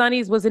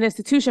Sonny's was an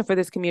institution for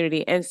this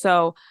community. And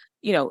so,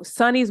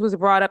 Sonny's was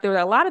brought up. There were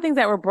a lot of things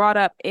that were brought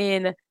up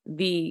in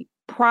the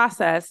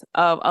process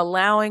of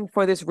allowing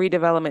for this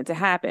redevelopment to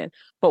happen.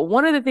 But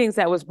one of the things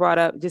that was brought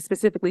up, just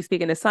specifically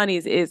speaking to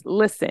Sonny's, is,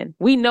 listen,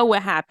 we know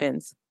what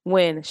happens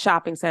when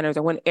shopping centers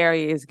or when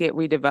areas get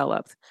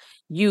redeveloped.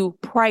 you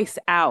price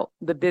out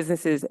the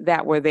businesses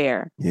that were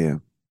there. Yeah.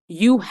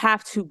 You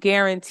have to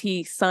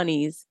guarantee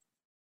Sonny's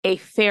a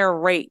fair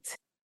rate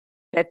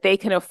that they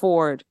can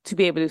afford to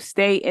be able to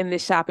stay in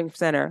this shopping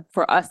center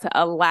for us to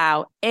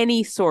allow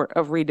any sort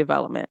of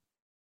redevelopment.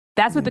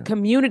 That's what the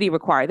community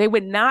required. They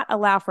would not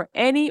allow for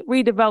any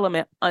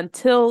redevelopment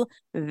until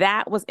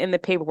that was in the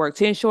paperwork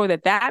to ensure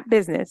that that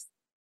business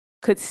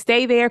could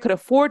stay there, could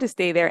afford to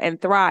stay there and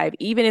thrive,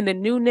 even in the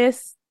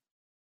newness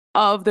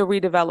of the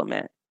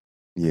redevelopment.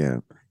 Yeah.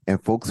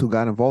 And folks who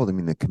got involved, I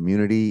mean, the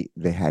community,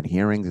 they had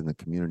hearings and the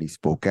community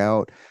spoke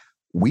out.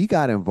 We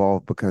got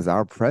involved because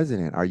our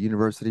president, our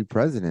university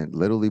president,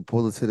 literally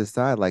pulled us to the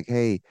side like,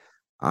 hey,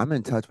 I'm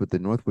in touch with the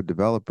Northwood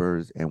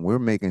developers and we're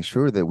making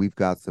sure that we've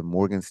got some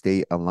Morgan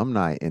State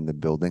alumni in the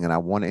building and I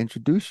want to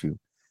introduce you.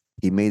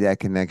 He made that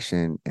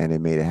connection and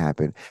it made it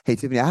happen. Hey,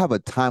 Tiffany, I have a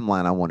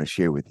timeline I want to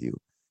share with you.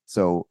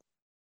 So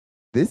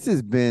this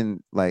has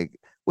been like,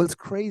 what's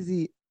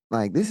crazy,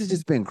 like this has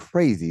just been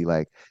crazy.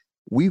 Like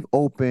we've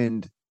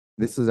opened,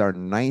 this is our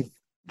 9th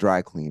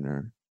dry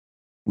cleaner.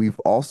 We've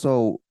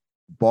also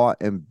bought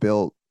and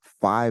built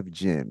 5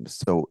 gyms.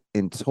 So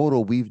in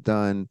total, we've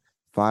done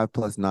 5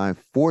 plus 9,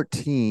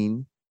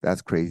 14.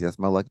 That's crazy. That's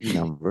my lucky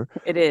number.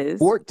 It is.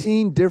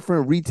 14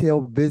 different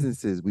retail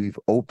businesses we've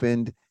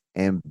opened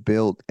and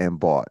built and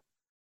bought.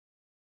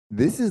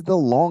 This is the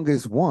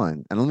longest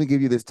one. And let me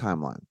give you this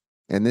timeline.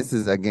 And this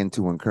is, again,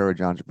 to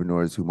encourage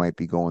entrepreneurs who might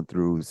be going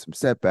through some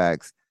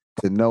setbacks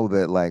to know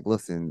that, like,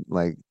 listen,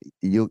 like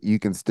you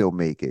can still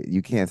make it.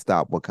 You can't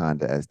stop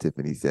Wakanda, as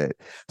Tiffany said.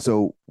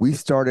 So we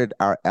started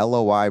our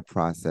LOI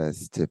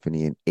process,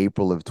 Tiffany, in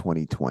April of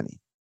 2020.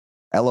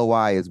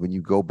 LOI is when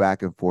you go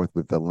back and forth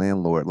with the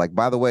landlord. Like,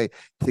 by the way,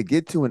 to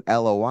get to an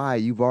LOI,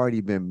 you've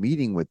already been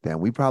meeting with them.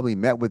 We probably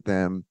met with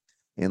them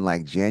in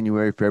like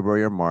January,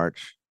 February, or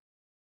March.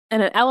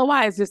 And an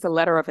LOI is just a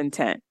letter of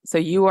intent. So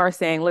you are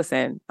saying,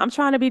 listen, I'm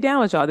trying to be down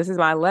with y'all. This is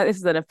my this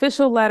is an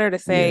official letter to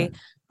say,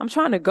 I'm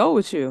trying to go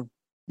with you.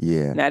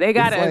 Yeah. Now they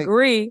gotta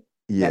agree.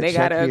 Yeah, now they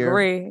gotta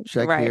agree.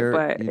 Check right. Here,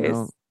 but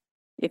it's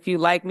if you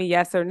like me,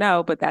 yes or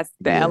no. But that's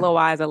the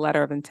LOI is a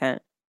letter of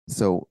intent.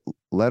 So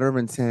letter of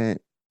intent,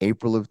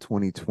 April of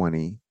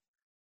 2020.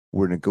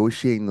 We're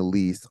negotiating the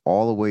lease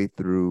all the way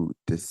through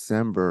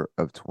December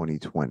of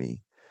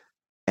 2020.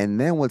 And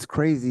then what's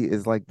crazy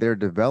is like their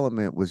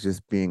development was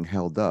just being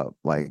held up.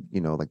 Like,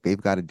 like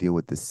they've got to deal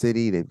with the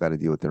city. They've got to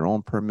deal with their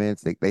own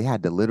permits. They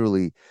had to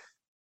literally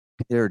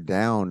tear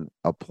down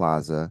a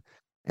plaza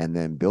and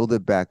then build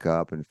it back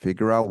up and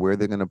figure out where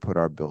they're going to put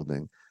our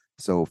building.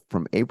 So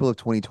from April of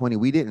 2020,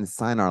 we didn't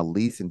sign our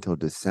lease until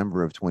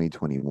December of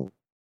 2021.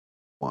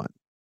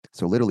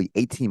 So literally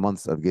 18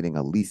 months of getting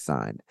a lease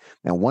signed.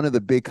 And one of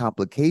the big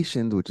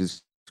complications, which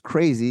is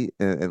crazy,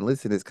 and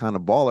listen, it's kind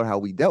of baller how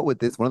we dealt with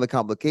this. One of the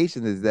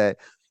complications is that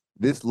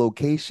this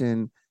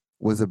location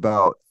was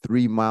about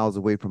 3 miles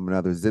away from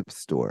another Zip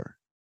store.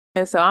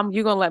 And so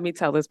you're gonna let me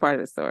tell this part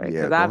of the story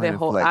because I've been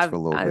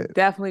I'm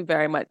definitely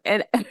very much.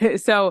 And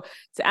so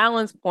to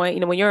Alan's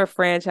point, when you're a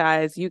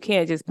franchise, you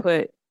can't just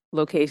put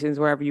locations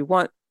wherever you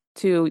want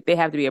to. They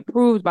have to be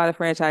approved by the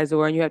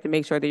franchisor, and you have to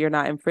make sure that you're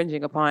not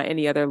infringing upon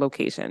any other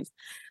locations.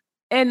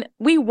 And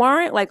we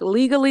weren't like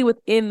legally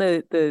within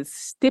the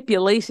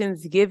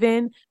stipulations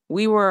given.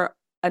 We were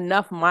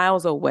enough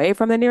miles away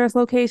from the nearest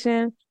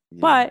location,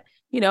 but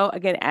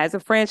again, as a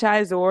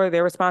franchisor,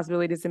 their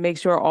responsibility is to make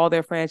sure all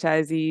their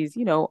franchisees,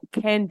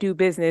 can do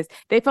business.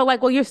 They felt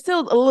like, well, you're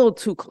still a little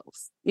too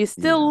close. You're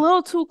still a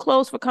little too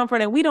close for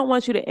comfort, and we don't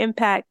want you to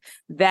impact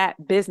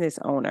that business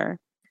owner.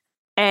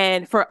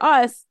 And for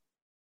us,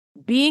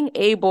 being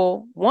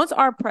able, once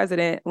our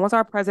president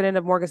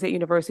of Morgan State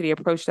University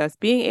approached us,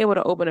 being able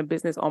to open a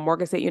business on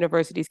Morgan State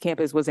University's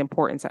campus was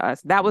important to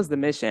us. That was the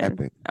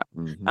mission.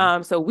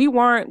 So we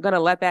weren't going to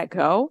let that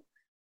go.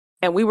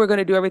 And we were going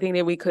to do everything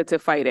that we could to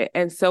fight it.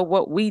 And so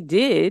what we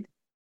did,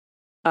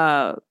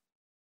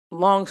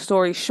 long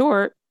story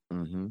short,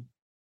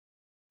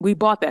 we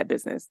bought that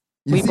business.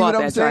 We bought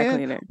that dry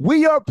cleaner.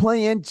 We are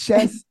playing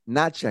chess,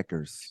 not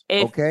checkers.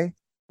 Okay?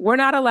 We're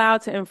not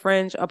allowed to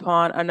infringe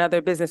upon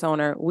another business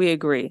owner. We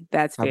agree.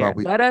 That's fair.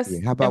 Let us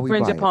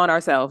infringe upon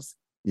ourselves.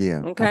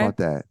 Yeah. Okay. How about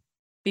that?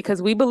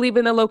 Because we believe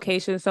in the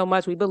location so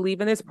much. We believe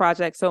in this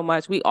project so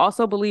much. We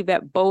also believe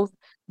that both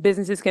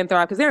businesses can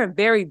thrive because they're in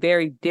very,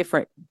 very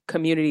different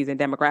communities and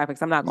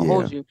demographics. I'm not going to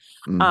hold you.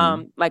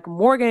 Like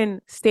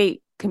Morgan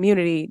State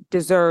community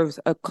deserves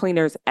a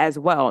cleaners as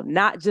well,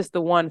 not just the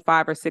one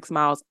 5 or 6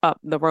 miles up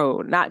the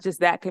road, not just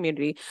that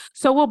community.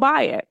 So we'll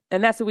buy it.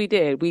 And that's what we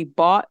did. We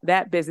bought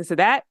that business. So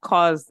that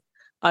caused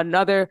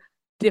another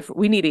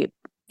we needed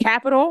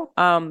capital.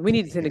 We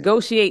needed to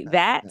negotiate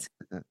that.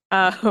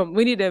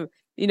 We need to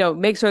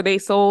make sure they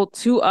sold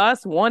to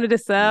us, wanted to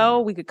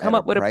sell. We could come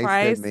up with a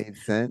price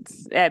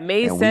that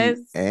made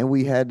sense. And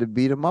we had to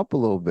beat them up a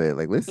little bit.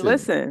 Like,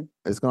 listen,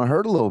 it's going to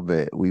hurt a little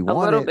bit. We want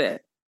a little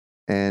bit.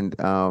 And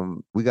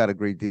we got a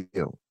great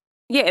deal.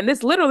 Yeah. And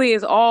this literally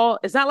is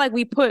it's not like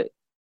we put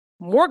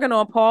Morgan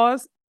on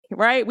pause,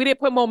 right? We didn't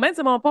put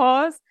Momentum on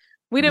pause.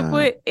 We didn't Nah.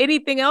 put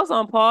anything else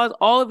on pause.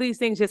 All of these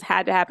things just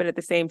had to happen at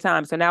the same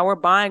time. So now we're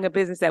buying a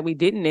business that we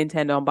didn't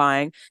intend on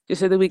buying just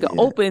so that we could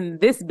Yeah. open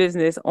this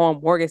business on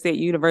Morgan State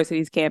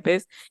University's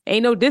campus.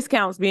 Ain't no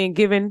discounts being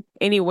given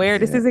anywhere.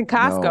 This Yeah. isn't No.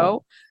 Costco.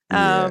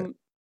 Yeah. Um,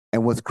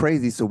 And what's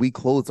crazy, so we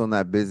closed on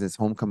that business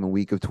homecoming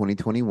week of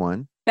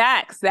 2021.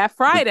 Facts, that Which,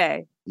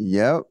 Friday.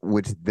 yep.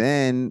 Which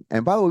then,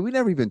 and by the way, we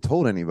never even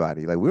told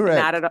anybody. Like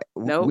Not at all.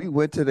 Nope. we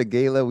went to the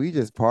gala, we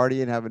just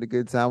partying, having a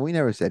good time. We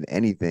never said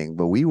anything,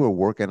 but we were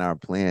working our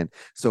plan.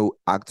 So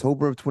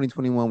October of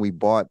 2021, we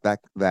bought that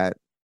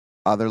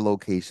other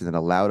location that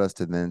allowed us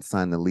to then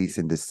sign the lease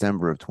in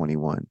December of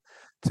 21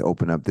 to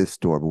open up this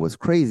store. But what's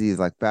crazy is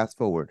like fast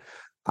forward,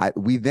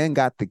 we then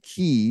got the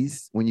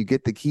keys. When you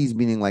get the keys,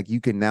 meaning like you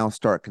can now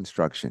start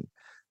construction.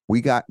 We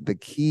got the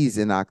keys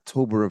in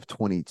October of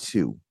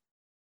 22.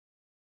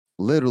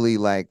 Literally,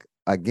 like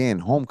again,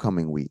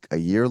 homecoming week. A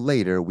year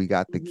later, we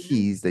got the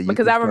keys that you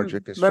Because can start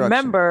your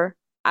construction.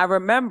 I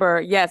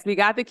remember, yes, we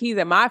got the keys,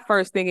 and my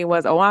first thinking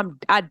was, oh,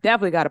 I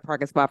definitely got a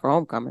parking spot for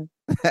homecoming.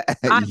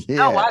 I know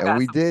Yeah, I and got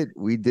we did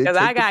because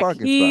I take the got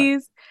parking spot.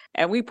 keys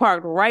and we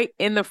parked right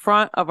in the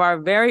front of our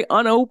very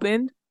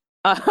unopened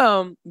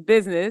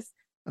business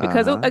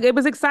because Uh-huh. it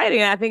was exciting.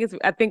 And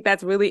I think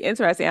that's really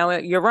interesting.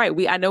 Alan, you're right.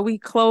 I know we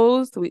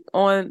closed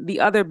on the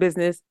other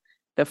business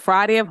the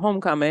Friday of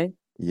homecoming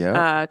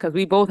Yep. because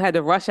we both had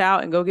to rush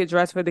out and go get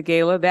dressed for the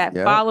gala. That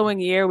Yep. following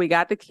year, we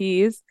got the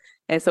keys,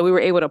 and so we were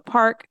able to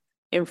park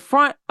in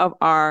front of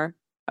our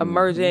Mm-hmm.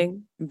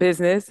 emerging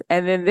business.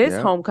 And then this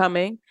Yep.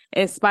 homecoming,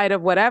 in spite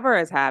of whatever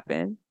has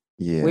happened,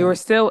 we Yeah. were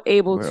still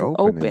able We're to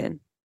opening. open,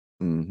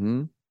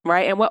 Mm-hmm.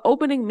 right? And what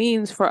opening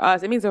means for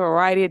us, it means a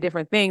variety of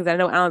different things. I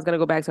know Alan's going to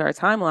go back to our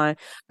timeline,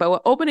 but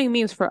what opening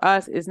means for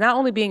us is not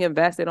only being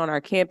invested on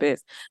our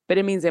campus, but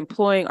it means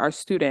employing our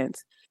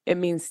students. It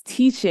means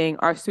teaching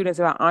our students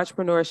about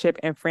entrepreneurship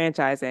and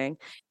franchising.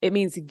 It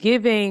means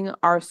giving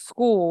our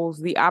schools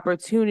the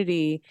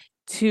opportunity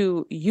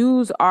to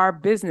use our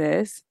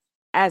business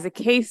as a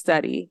case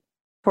study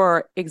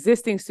for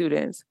existing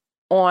students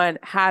on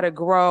how to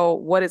grow,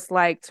 what it's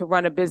like to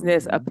run a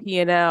business, a Mm-hmm.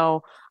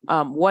 P&L,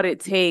 what it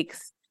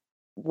takes,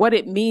 what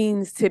it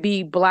means to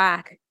be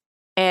Black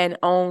and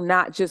own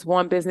not just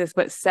one business,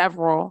 but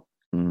several.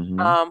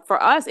 Mm-hmm.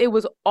 For us, it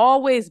was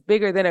always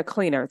bigger than a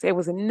cleaners. It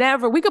was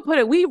never, we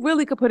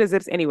really could put a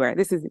Zips anywhere.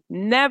 This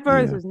Yeah.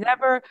 was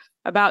never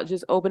about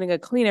just opening a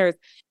cleaners.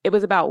 It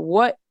was about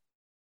what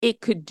it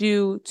could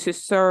do to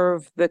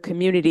serve the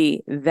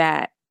community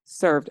that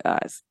served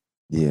us.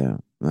 Yeah.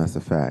 That's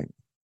a fact.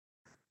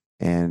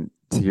 And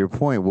to your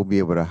point, we'll be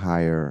able to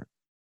hire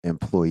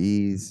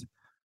employees,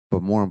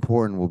 but more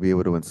important, we'll be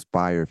able to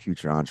inspire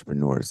future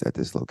entrepreneurs at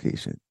this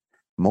location.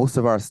 Most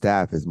of our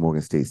staff is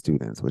Morgan State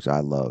students, which I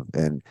love.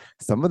 And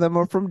some of them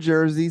are from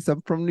Jersey,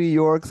 some from New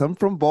York, some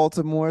from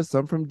Baltimore,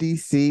 some from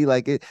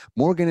DC.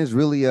 Morgan is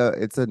really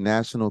it's a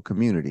national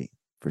community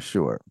for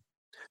sure.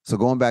 So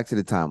going back to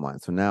the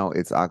timeline. So now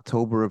it's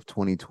October of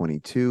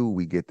 2022.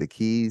 We get the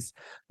keys.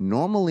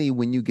 Normally,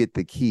 when you get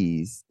the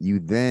keys, you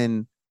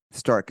then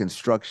start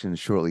construction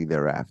shortly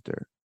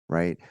thereafter,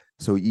 right?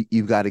 So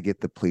you've got to get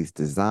the place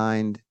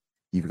designed.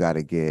 You've got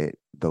to get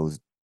those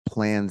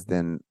plans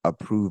then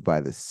approved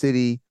by the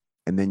city,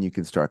 and then you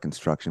can start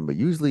construction. But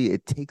usually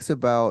it takes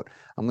about,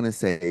 I'm going to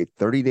say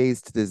 30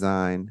 days to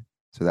design.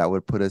 So that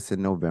would put us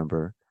in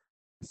November.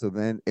 So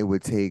then it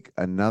would take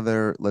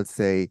another, let's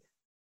say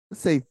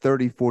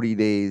 30, 40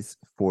 days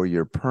for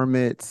your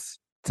permits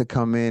to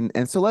come in.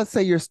 And so let's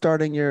say you're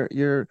starting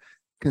your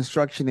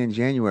construction in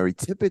January.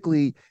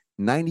 Typically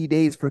 90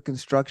 days for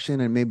construction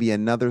and maybe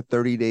another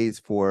 30 days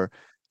for,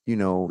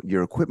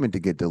 your equipment to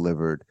get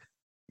delivered.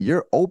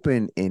 You're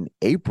open in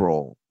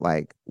April.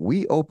 Like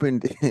we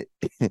opened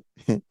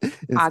instead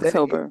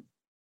October.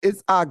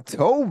 it's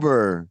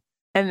October.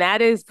 And that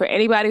is for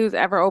anybody who's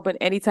ever opened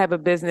any type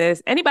of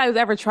business, anybody who's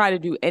ever tried to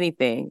do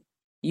anything,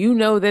 you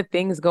know that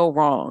things go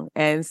wrong.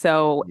 And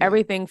so Yeah.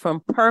 everything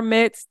from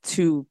permits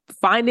to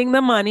finding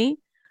the money,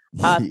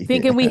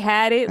 thinking we Yeah.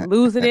 had it,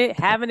 losing it,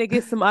 having to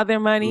get some other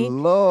money.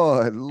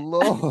 Lord.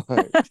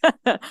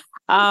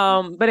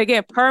 But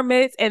again,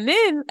 permits, and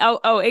then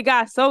it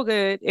got so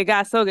good. It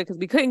got so good because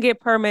we couldn't get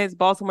permits.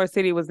 Baltimore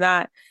City was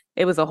not,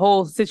 it was a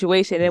whole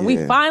situation. And we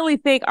Yeah. finally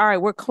think, all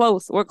right, we're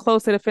close. We're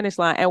close to the finish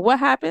line. And what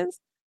happens?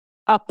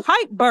 A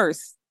pipe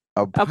bursts.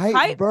 A A pipe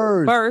pipe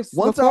burst. bursts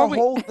Once before our we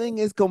whole thing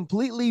is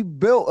completely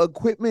built,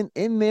 equipment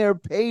in there,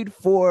 paid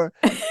for,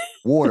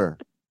 water.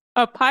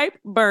 a pipe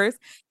burst,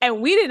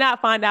 and we did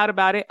not find out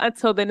about it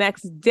until the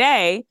next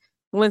day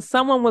when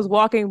someone was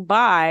walking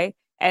by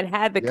and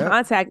had the Yep.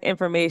 contact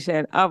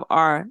information of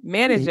our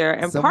manager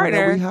and Someone that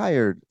we partner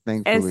hired,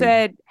 and thankfully.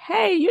 said,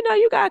 "Hey, you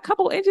got a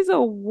couple inches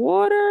of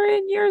water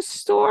in your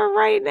store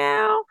right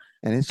now."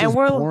 And it's And just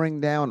we're pouring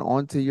down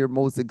onto your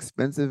most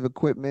expensive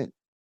equipment.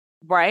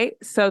 right.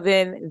 So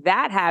then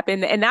that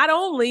happened. And not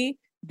only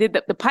did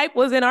the pipe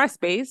was in our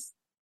space,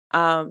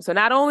 so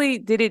not only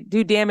did it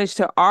do damage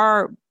to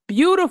our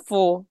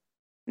beautiful,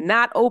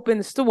 not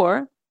open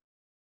store,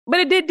 but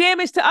it did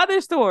damage to other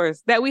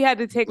stores that we had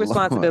to take Lord.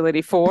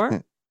 responsibility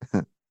for.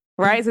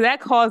 right? So that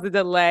caused the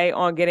delay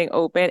on getting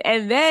open.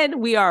 And then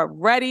we are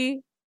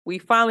ready.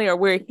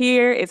 We're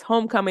here. It's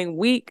homecoming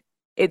week.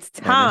 It's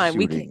And time.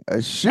 a And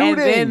then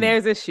shooting.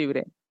 there's a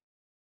shooting,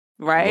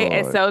 right?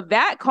 And Lord. so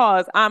that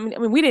caused, I'm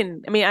not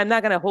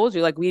going to hold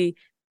you. Like we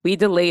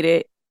delayed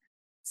it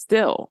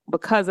still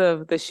because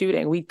of the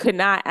shooting. We could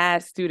not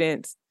ask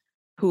students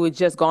who had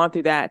just gone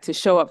through that to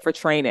show up for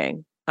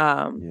training,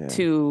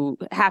 to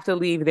have to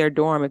leave their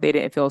dorm if they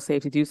didn't feel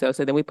safe to do so.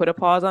 So then we put a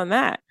pause on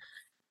that.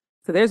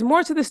 So there's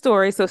more to the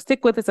story. So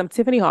stick with us. I'm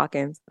Tiffany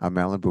Hawkins. I'm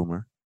Alan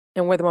Boomer.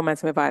 And we're the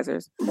Momentum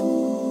Advisors.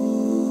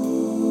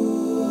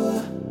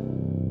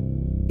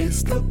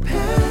 It's the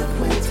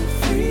pathway to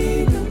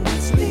freedom.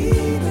 It's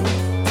leading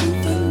to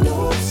the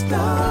North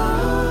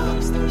Star.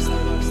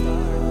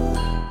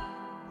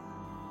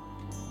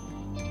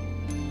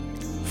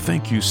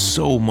 Thank you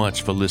so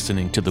much for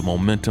listening to the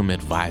Momentum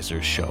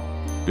Advisors Show.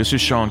 This is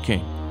Sean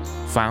King,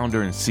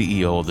 founder and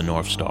CEO of the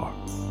North Star.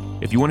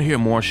 If you want to hear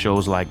more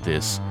shows like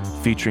this,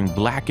 featuring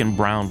Black and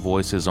brown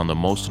voices on the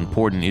most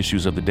important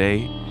issues of the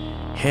day,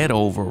 head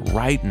over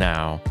right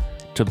now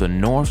to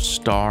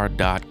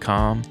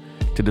thenorthstar.com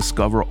to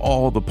discover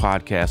all the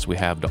podcasts we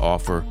have to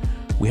offer.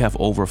 We have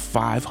over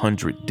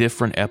 500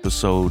 different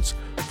episodes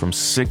from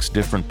 6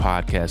 different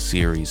podcast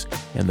series,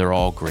 and they're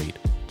all great.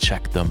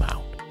 Check them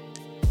out.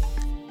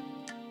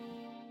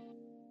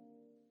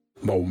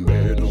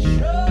 Momentum.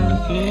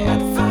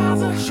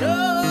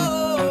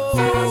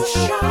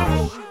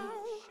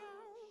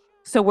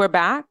 So we're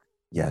back.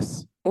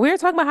 Yes. We're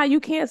talking about how you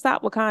can't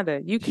stop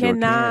Wakanda. You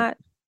cannot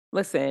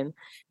listen.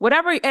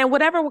 Whatever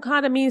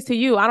Wakanda means to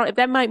you. If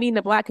that might mean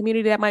the Black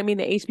community, that might mean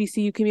the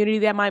HBCU community,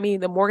 that might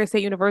mean the Morgan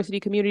State University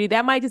community,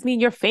 that might just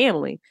mean your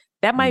family.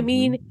 That might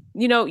mean,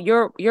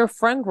 your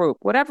friend group,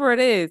 whatever it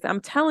is.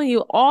 I'm telling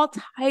you, all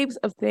types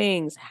of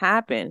things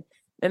happen.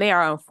 And they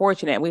are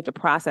unfortunate. We have to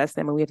process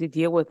them and we have to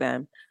deal with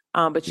them.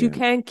 But you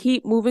can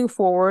keep moving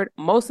forward.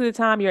 Most of the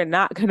time, you're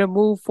not going to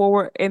move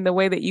forward in the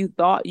way that you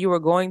thought you were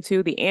going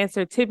to. The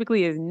answer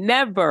typically is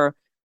never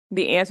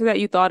the answer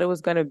that you thought it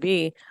was going to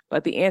be,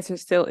 but the answer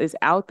still is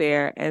out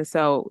there. And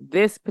so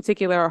this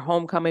particular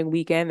homecoming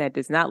weekend that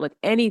does not look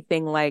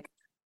anything like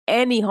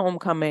any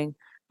homecoming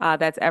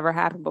that's ever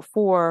happened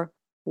before,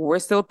 we're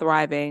still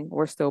thriving.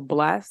 We're still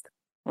blessed.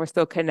 We're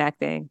still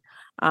connecting.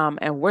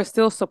 And we're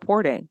still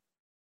supporting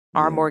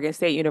our Morgan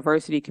State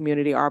University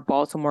community, our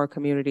Baltimore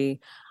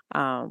community,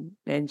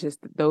 and just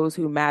those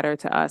who matter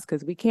to us,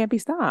 because we can't be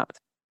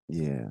stopped.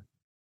 Yeah.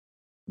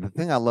 The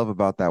thing I love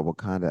about that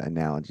Wakanda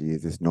analogy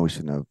is this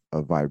notion of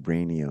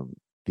vibranium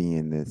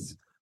being this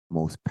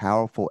most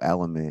powerful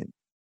element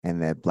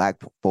and that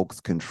Black folks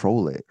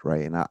control it,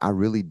 right? And I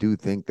really do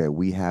think that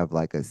we have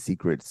like a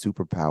secret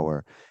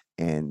superpower,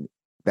 and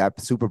that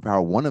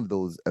superpower, one of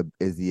those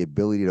is the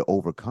ability to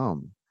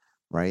overcome,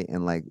 right?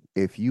 And like,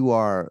 if you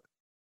are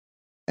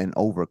an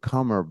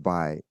overcomer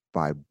by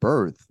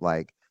birth,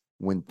 like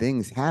when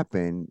things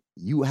happen,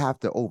 you have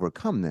to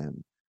overcome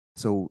them.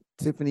 So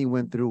Tiffany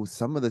went through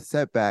some of the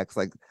setbacks.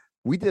 Like,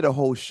 we did a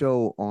whole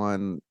show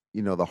on,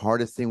 the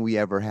hardest thing we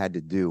ever had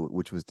to do,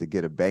 which was to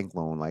get a bank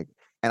loan. Like,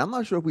 and I'm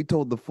not sure if we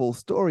told the full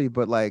story,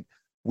 but like,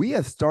 we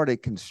had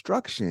started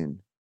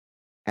construction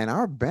and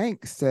our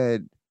bank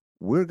said,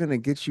 we're going to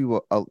get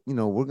you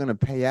we're going to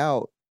pay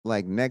out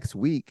like next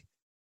week.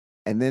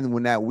 And then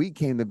when that week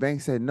came, the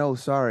bank said, no,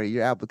 sorry,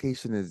 your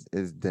application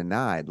is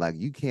denied. Like,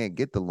 you can't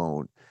get the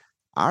loan.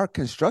 Our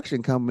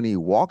construction company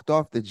walked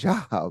off the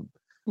job.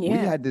 Yeah. We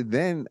had to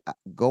then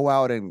go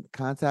out and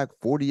contact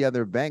 40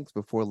 other banks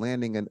before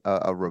landing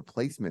a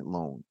replacement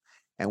loan.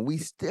 And we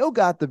still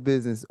got the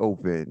business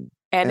open.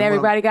 And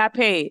everybody got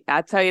paid.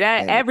 I'll tell you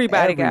that.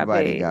 Everybody got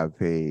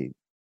paid.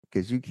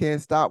 Because you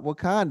can't stop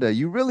Wakanda.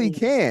 You really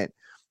can't.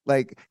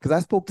 Like, because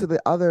I spoke to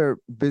the other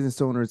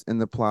business owners in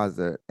the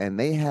plaza, and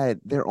they had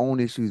their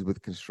own issues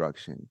with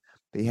construction.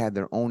 They had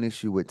their own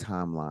issue with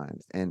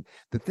timelines. And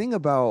the thing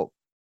about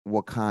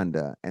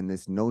Wakanda and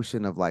this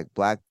notion of like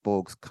Black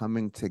folks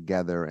coming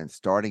together and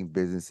starting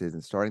businesses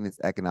and starting this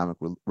economic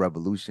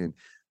revolution,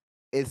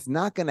 it's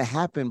not going to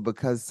happen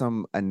because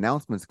some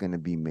announcement's going to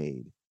be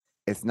made.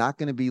 It's not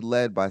going to be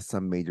led by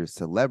some major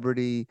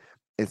celebrity.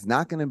 It's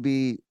not going to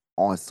be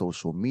on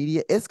social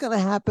media. It's going to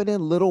happen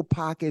in little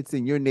pockets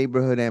in your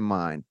neighborhood and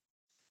mine.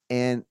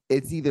 And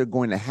it's either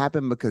going to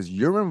happen because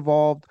you're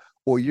involved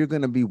or you're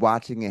going to be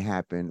watching it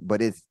happen,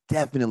 but it's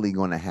definitely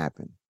going to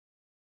happen.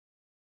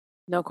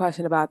 No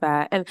question about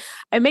that. And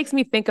it makes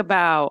me think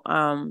about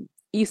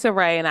Issa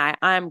Rae, and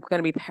I'm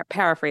going to be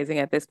paraphrasing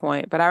at this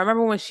point, but I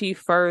remember when she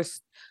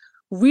first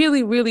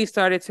really, really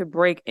started to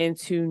break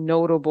into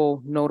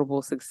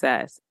notable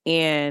success.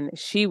 And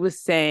she was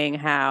saying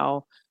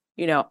how,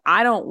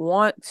 I don't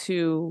want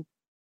to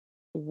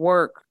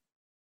work.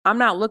 I'm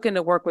not looking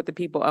to work with the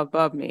people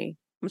above me.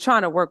 I'm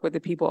trying to work with the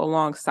people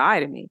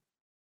alongside of me.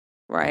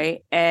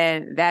 Right.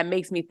 And that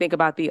makes me think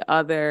about the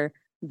other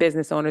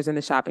business owners in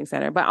the shopping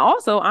center. But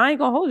also, I ain't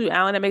gonna hold you,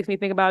 Alan, that makes me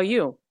think about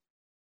you.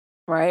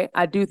 Right.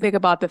 I do think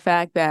about the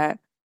fact that,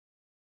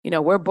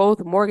 we're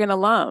both Morgan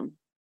alum.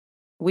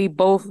 we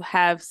both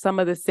have some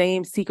of the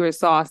same secret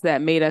sauce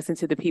that made us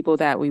into the people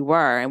that we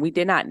were. And we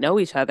did not know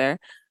each other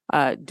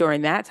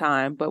during that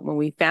time. But when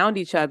we found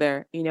each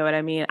other, you know what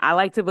I mean? I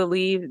like to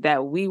believe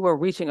that we were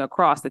reaching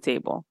across the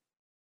table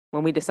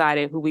when we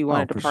decided who we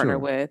wanted to partner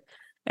with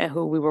and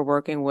who we were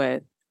working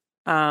with.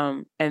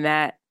 And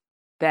that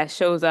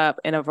shows up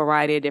in a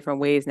variety of different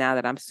ways now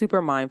that I'm super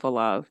mindful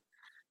of.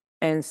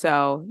 And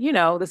so, you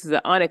know, this is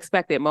an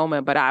unexpected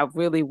moment, but I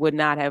really would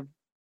not have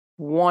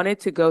wanted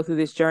to go through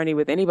this journey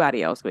with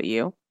anybody else but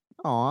you.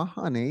 Aw,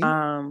 honey.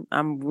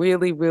 I'm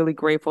really, really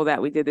grateful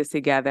that we did this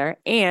together.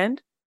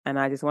 And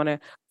I just want to,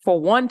 for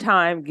one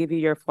time, give you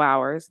your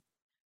flowers.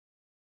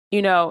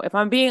 You know, if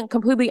I'm being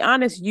completely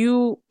honest,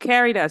 you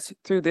carried us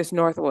through this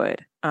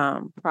Northwood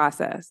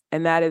process.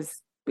 And that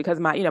is because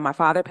my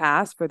father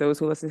passed, for those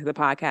who listen to the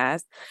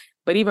podcast.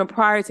 But even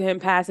prior to him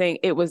passing,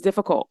 it was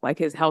difficult. Like,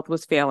 his health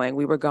was failing.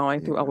 We were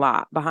going through a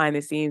lot behind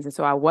the scenes. And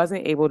so I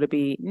wasn't able to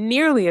be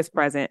nearly as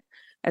present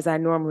as I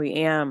normally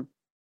am,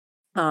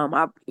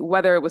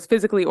 whether it was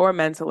physically or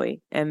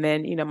mentally. And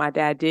then, you know, my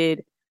dad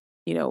did,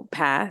 you know,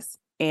 pass,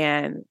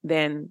 and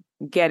then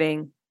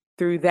getting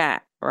through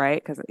that,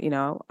 right? Because, you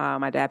know,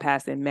 my dad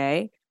passed in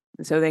May.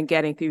 And so then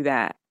getting through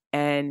that,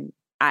 and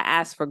I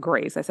asked for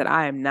grace. I said,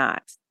 I'm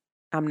not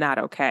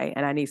okay.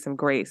 And I need some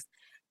grace.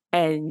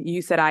 And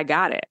you said, I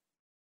got it.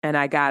 And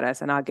I got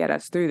us, and I'll get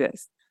us through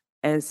this.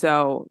 And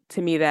so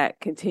to me, that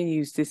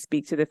continues to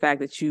speak to the fact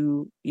that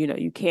you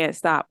can't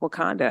stop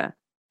Wakanda.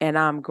 And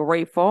I'm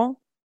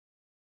grateful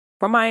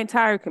for my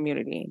entire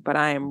community, but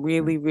I am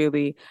really,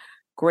 really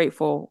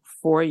grateful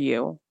for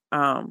you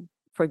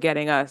for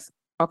getting us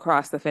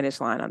across the finish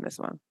line on this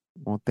one.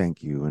 Well,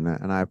 thank you.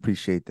 And I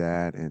appreciate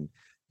that. And,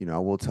 you know, I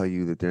will tell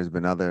you that there's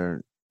been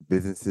other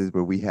businesses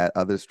where we had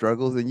other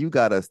struggles and you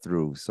got us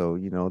through. So,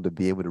 you know, to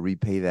be able to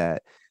repay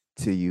that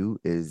to you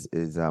is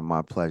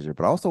my pleasure.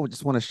 But I also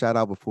just want to shout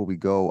out, before we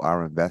go,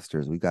 our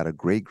investors. We got a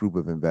great group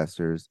of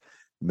investors,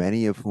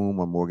 many of whom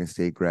are Morgan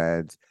State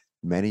grads.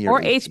 Many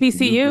are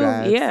HBCU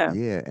grads.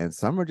 Yeah. And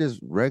some are just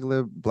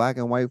regular Black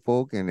and white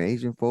folk and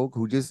Asian folk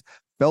who just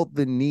felt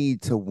the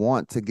need to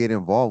want to get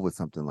involved with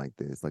something like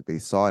this. Like, they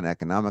saw an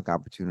economic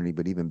opportunity,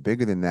 but even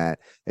bigger than that,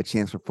 a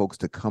chance for folks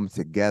to come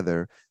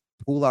together,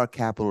 pool our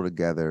capital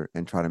together,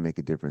 and try to make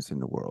a difference in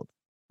the world.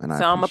 And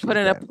so I'm going to put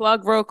in a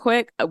plug real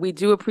quick. We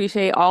do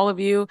appreciate all of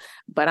you,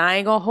 but I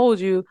ain't going to hold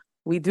you.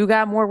 We do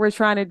got more we're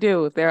trying to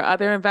do. If there are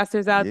other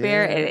investors out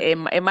there,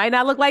 it might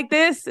not look like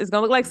this. It's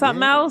going to look like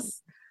something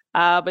else.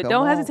 But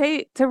don't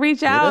hesitate to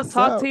reach out,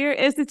 talk to your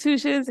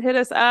institutions, hit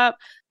us up.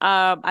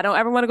 I don't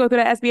ever want to go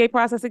through the SBA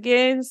process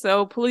again.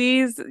 So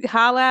please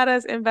holla at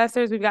us,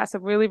 investors. We've got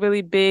some really,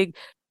 really big,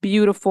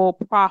 beautiful,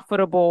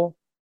 profitable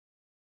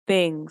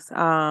things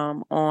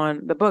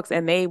on the books,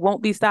 and they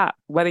won't be stopped,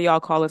 whether y'all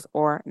call us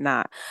or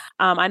not.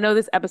 I know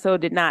this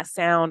episode did not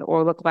sound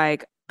or look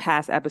like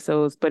past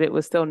episodes, but it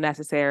was still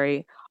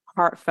necessary,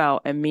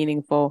 heartfelt, and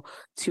meaningful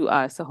to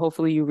us. So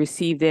hopefully you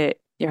received it.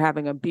 You're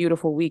having a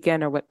beautiful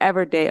weekend, or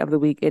whatever day of the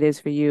week it is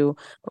for you.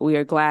 But we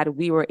are glad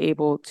we were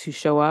able to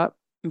show up,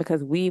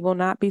 because we will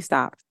not be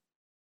stopped.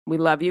 We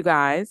love you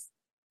guys.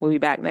 We'll be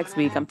back next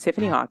week. I'm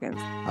Tiffany Hawkins.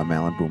 I'm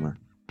Alan Boomer.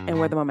 And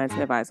we're the Momentum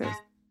Advisors.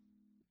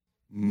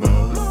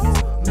 Mo.